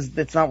line, because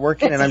it's not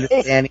working and I'm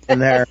just standing in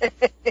there.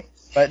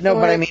 But no,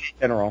 but I mean in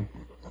general.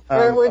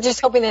 We're just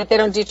hoping that they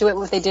don't do to it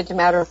what they did to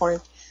Matterhorn.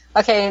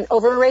 Okay, and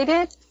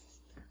overrated?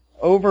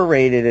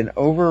 Overrated, an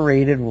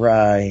overrated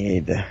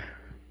ride.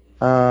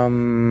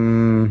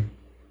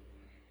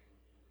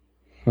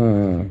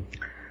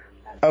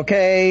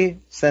 Okay,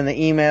 send the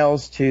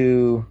emails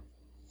to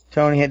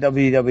Tony at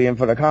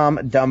www.info.com.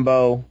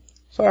 Dumbo.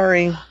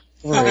 Sorry.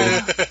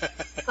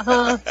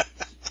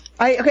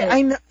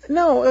 I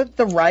know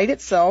the ride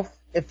itself,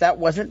 if that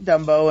wasn't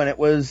Dumbo and it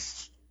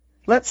was,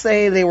 let's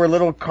say they were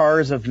little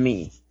cars of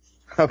me.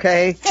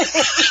 Okay?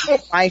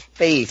 My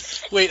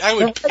face. Wait, I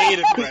would pay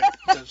to ride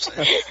those.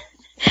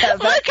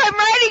 Look, I'm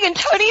riding in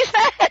Tony's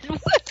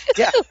head.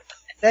 Yeah.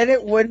 Then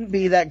it wouldn't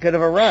be that good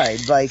of a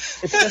ride. Like,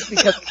 it's just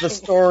because of the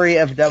story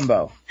of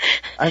Dumbo.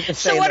 I'm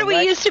just saying. So what do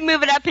we use to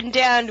move it up and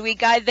down? Do we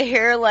guide the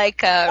hair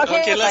like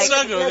okay, let's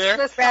not go there.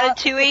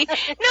 Ratatouille?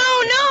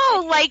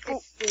 No,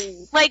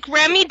 like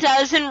Remy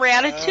does in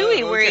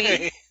Ratatouille,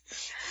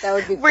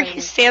 where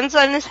he stands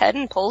on his head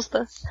and pulls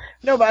the...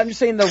 No, but I'm just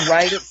saying the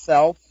ride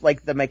itself,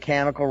 like the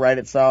mechanical ride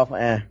itself,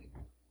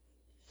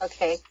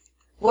 Okay.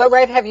 What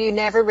ride have you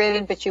never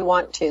ridden but you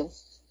want to?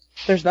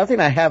 There's nothing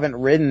I haven't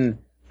ridden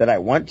that I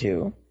want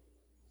to.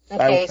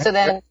 Okay, so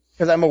then...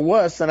 Because I'm a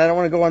wuss and I don't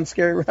want to go on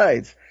scary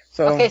rides.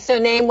 So okay, so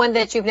name one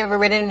that you've never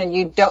ridden and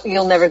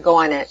you'll never go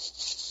on it.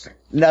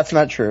 That's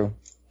not true.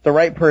 The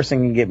right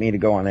person can get me to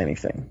go on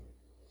anything.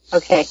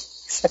 Okay.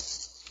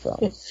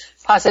 So.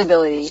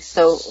 Possibility.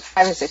 So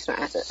 5 and 6 no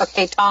answer.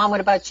 Okay, Tom,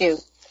 what about you?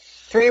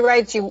 3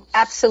 rides you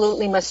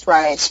absolutely must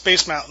ride.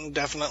 Space Mountain,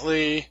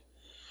 definitely.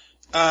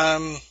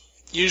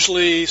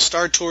 Usually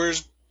Star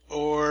Tours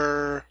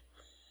or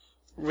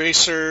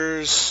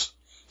Racers.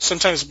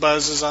 Sometimes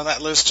Buzz is on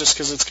that list just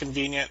because it's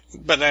convenient,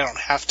 but I don't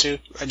have to.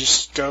 I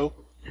just go.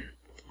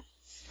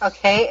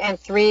 Okay, and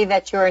 3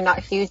 that you are not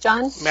huge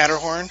on?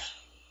 Matterhorn,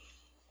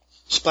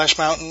 Splash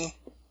Mountain,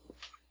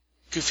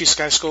 Goofy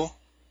Sky School.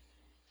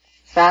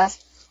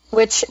 Fast.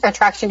 Which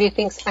attraction do you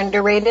think is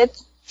underrated?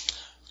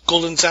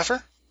 Golden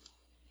Zephyr.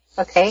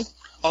 Okay.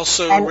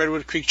 Also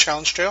Redwood Creek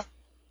Challenge Trail.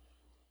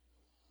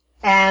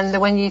 And the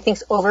one you think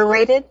is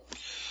overrated?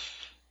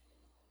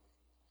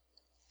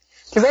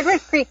 The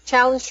Redwood Creek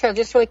Challenge Trail,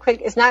 just really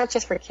quick, is not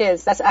just for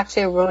kids. That's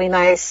actually a really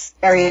nice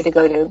area to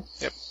go to.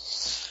 Yep.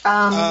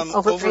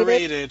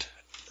 Overrated?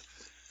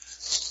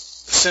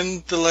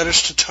 Send the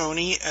letters to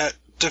Tony at...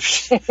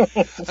 I'm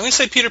going to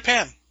say Peter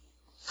Pan.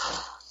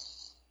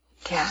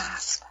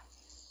 Gasp.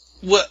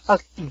 What?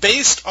 Okay.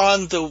 Based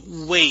on the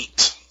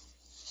weight.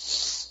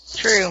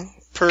 True.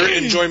 Per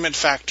enjoyment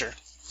factor.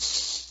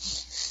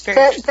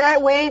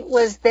 That wait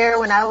was there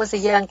when I was a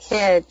young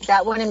kid.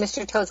 That one in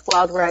Mr. Toad's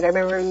Wild Ride. I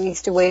remember we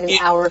used to wait an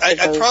hour for those.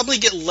 I'd probably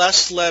get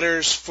less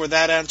letters for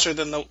that answer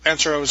than the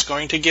answer I was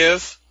going to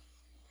give.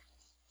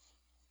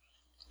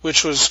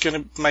 Which was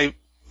going to...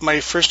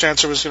 My first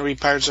answer was going to be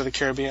Pirates of the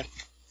Caribbean.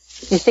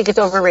 You think it's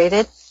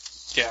overrated?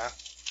 Yeah.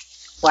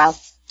 Wow.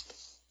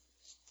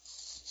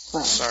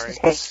 Well, sorry.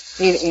 Okay.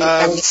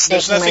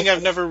 There's nothing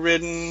I've never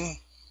ridden.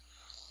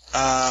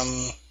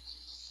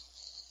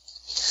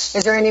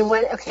 Is there any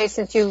one, okay,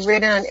 since you've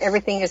ridden on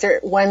everything, is there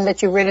one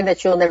that you've ridden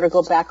that you'll never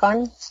go back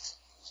on?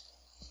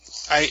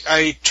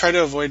 I try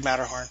to avoid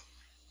Matterhorn.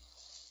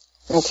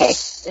 Okay,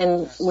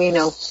 and we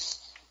know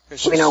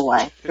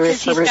why.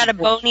 Because he's got a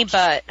bony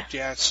butt.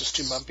 Yeah, it's just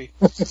too bumpy.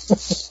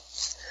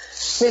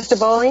 Mr.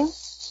 Bowling,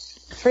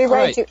 3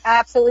 rides you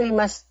absolutely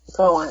must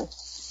go on.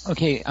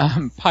 Okay,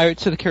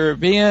 Pirates of the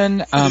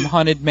Caribbean,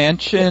 Haunted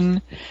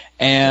Mansion,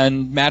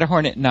 and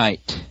Matterhorn at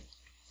night.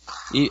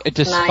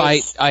 Despite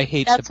nice. I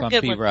hate the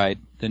bumpy ride,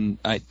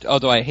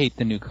 although I hate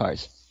the new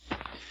cars.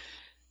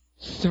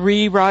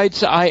 3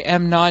 rides I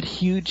am not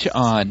huge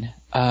on.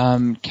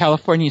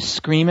 California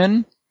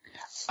Screamin'.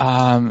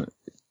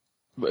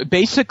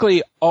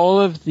 Basically all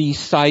of the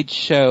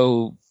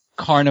sideshow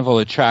carnival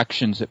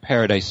attractions at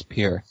Paradise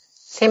Pier.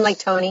 Same like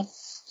Tony.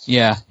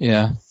 Yeah.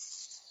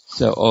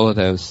 So all of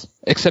those.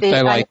 Except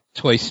I like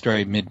Toy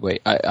Story Midway.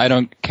 I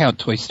don't count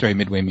Toy Story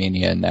Midway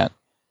Mania in that.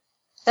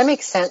 That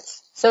makes sense.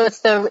 So it's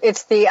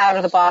the out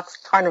of the box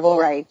carnival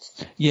ride.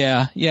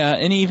 Yeah.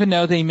 And even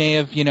though they may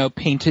have,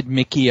 painted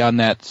Mickey on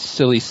that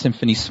silly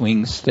Symphony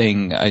Swings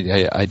thing,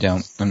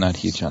 I'm not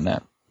huge on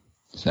that.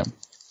 So.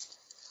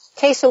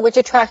 Okay, so which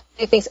attraction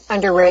do you think is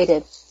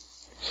underrated?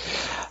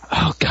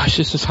 Oh gosh,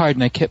 this is hard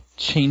and I kept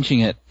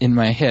changing it in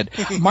my head.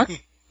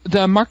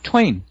 Mark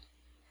Twain.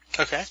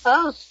 Okay.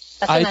 Oh,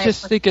 that's a I nice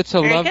just one. think it's a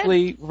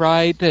lovely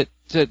ride that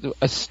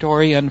a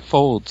story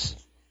unfolds.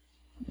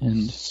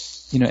 And,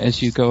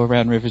 as you go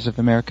around Rivers of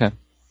America.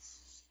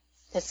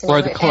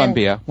 Or the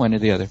Columbia, one or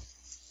the other.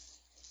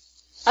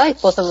 I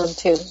like both of them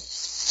too.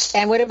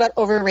 And what about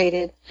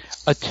overrated?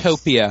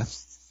 Autopia.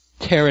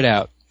 Tear it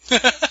out.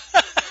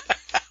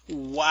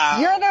 Wow.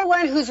 You're the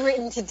one who's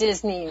written to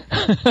Disney.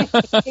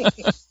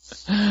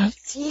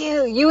 It's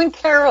you. You and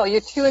Carol. You're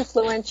too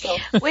influential.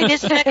 Wait,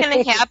 isn't that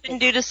going to happen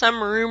due to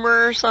some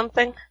rumor or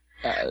something?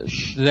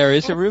 There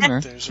is a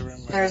rumor.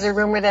 There's a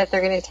rumor that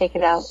they're going to take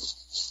it out.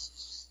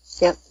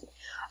 Yep.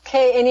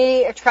 Okay,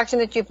 any attraction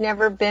that you've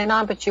never been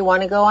on but you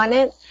want to go on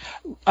it?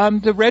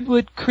 The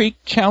Redwood Creek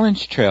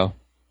Challenge Trail.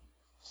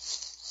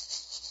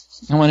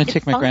 I want to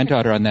take my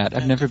granddaughter on that.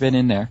 I've never been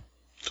in there.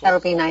 That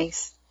would be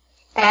nice.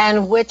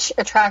 And which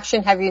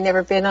attraction have you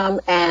never been on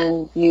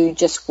and you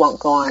just won't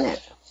go on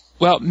it?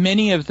 Well,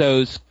 many of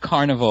those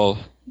carnival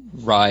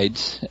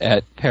rides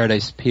at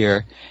Paradise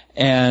Pier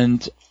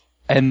and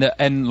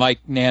like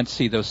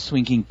Nancy, those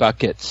swinging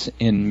buckets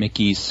in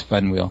Mickey's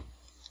Fun Wheel.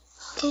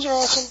 Those are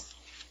awesome.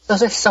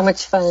 Those are so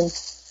much fun.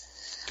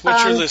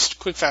 What's your list?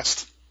 Quick,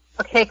 fast.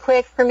 Okay,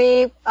 quick for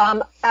me.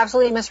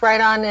 Absolutely must ride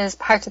on is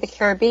Pirates of the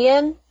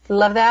Caribbean.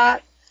 Love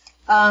that.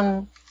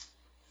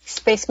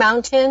 Space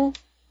Mountain.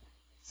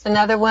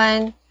 Another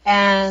one,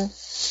 and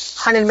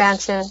Haunted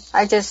Mansion.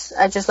 I just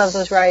love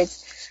those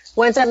rides.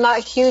 Ones I'm not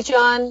huge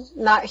on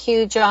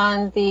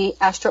the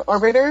Astro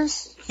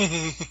Orbiters.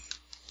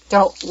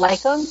 Don't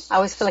like them. I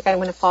always feel like I'm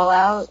going to fall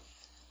out.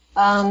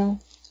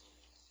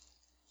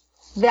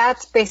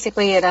 That's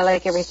basically it. I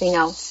like everything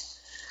else.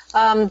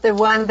 The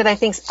one that I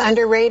think is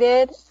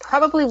underrated,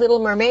 probably Little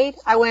Mermaid.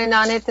 I went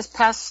on it this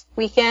past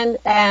weekend,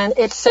 and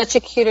it's such a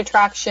cute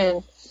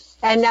attraction.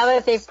 And now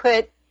that they've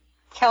put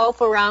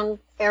kelp around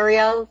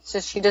Ariel, so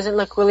she doesn't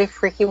look really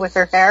freaky with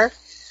her hair,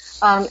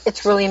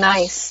 it's really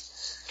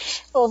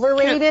nice.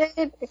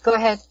 Overrated? Go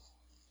ahead.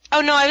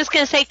 Oh, no, I was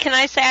going to say, can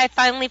I say I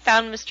finally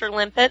found Mr.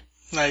 Limpet?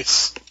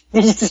 Nice. Do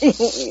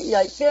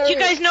you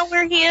guys know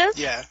where he is?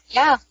 Yeah.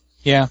 Yeah.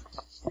 Yeah.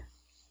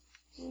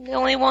 The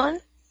only one?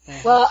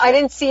 Well, I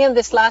didn't see him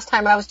this last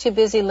time. I was too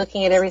busy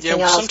looking at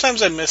everything else.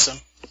 Sometimes I miss him.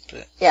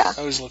 But yeah. I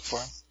always look for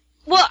him.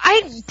 Well,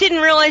 I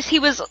didn't realize he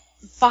was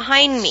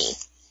behind me.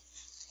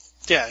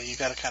 Yeah, you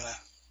gotta kind of...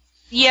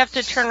 You have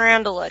to turn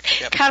around to look.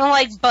 Yep. Kind of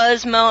like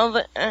Buzz,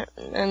 Melvin,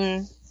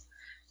 and...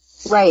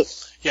 Right.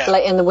 Yeah.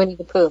 Like in the Winnie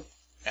the Pooh.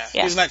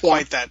 Yeah. He's not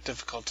quite that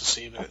difficult to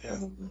see, but yeah.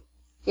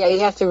 Yeah, you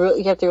have to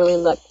really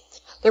look.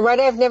 The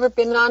ride I've never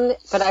been on,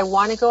 but I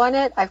want to go on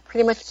it. I've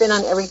pretty much been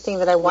on everything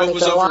that I want to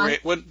go on.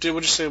 What did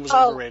you say was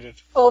overrated?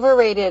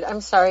 Overrated. I'm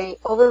sorry.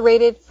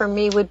 Overrated for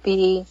me would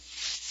be.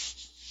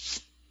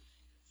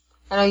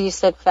 I know you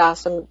said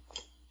fast.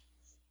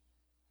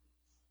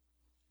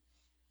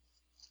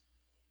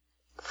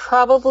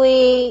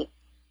 Probably.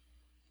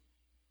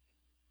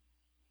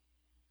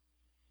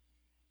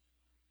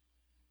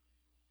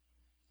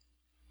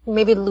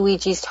 Maybe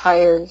Luigi's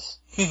tires.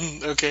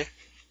 Okay.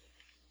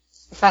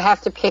 If I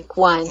have to pick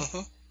one.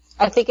 Mm-hmm.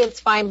 I think it's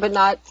fine, but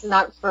not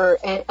for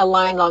a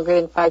line longer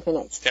than 5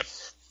 minutes. Yep.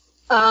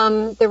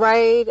 The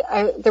ride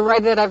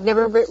that I've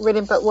never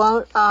ridden but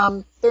won't,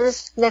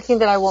 there's nothing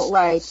that I won't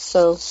ride,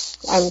 so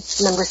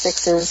number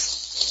 6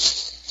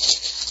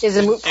 is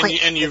a moot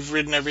point. And you've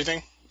ridden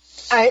everything?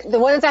 The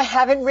ones I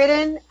haven't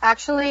ridden,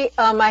 actually,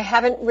 I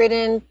haven't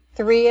ridden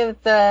 3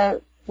 of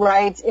the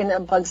rides in A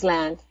Bug's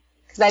Land,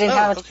 because I didn't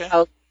have a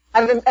child.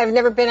 I've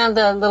never been on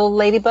the little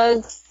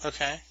ladybugs.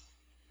 Okay.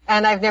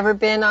 And I've never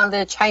been on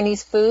the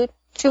Chinese food.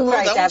 2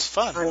 rides. That was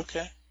fun.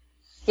 Okay.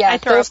 Yeah, I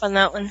throw up on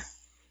that one.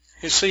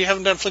 So you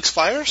haven't done Flix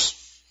Flyers?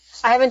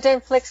 I haven't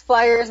done Flix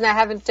Flyers, and I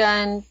haven't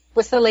done,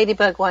 what's the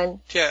ladybug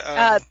one?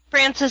 Yeah.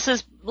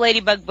 Francis's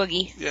Ladybug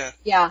Boogie. Yeah.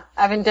 Yeah,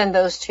 I haven't done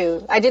those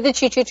 2. I did the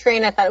Choo Choo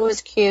Train. I thought it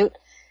was cute.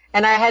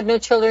 And I had no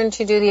children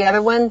to do the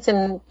other ones,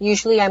 and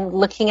usually I'm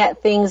looking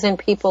at things and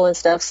people and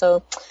stuff,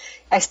 so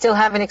I still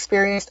haven't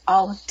experienced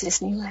all of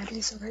Disneyland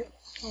Resort.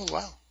 Oh,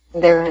 wow.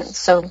 There,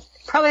 so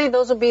probably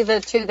those will be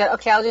the 2 that,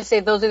 okay, I'll just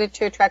say those are the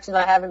 2 attractions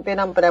I haven't been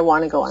on, but I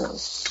want to go on them.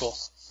 Cool.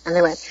 And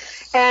they went.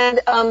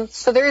 And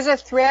so there's a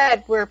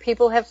thread where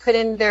people have put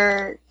in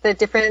the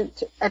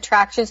different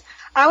attractions.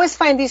 I always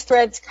find these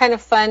threads kind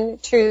of fun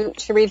to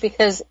read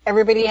because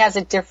everybody has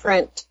a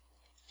different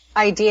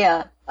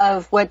idea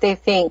of what they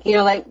think. You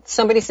know, like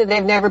somebody said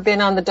they've never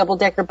been on the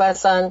double-decker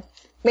bus on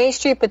Main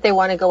Street, but they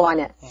want to go on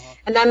it. Uh-huh.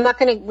 And I'm not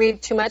going to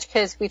read too much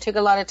because we took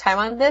a lot of time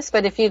on this,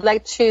 but if you'd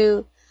like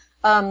to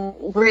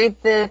read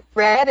the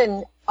thread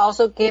and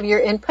also give your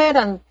input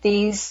on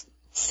these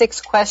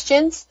 6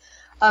 questions,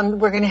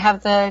 we're going to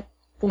have the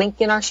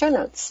link in our show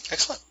notes.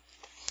 Excellent.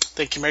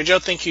 Thank you, Mary Jo.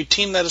 Thank you,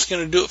 team. That is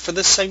going to do it for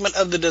this segment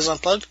of the Dis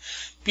Unplugged.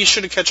 Be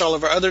sure to catch all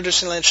of our other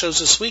Disneyland shows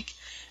this week.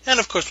 And,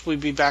 of course, we'll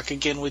be back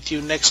again with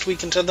you next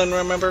week. Until then,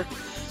 remember,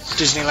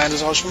 Disneyland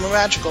is always more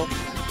magical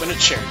when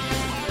it's shared.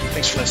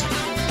 Thanks for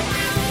listening.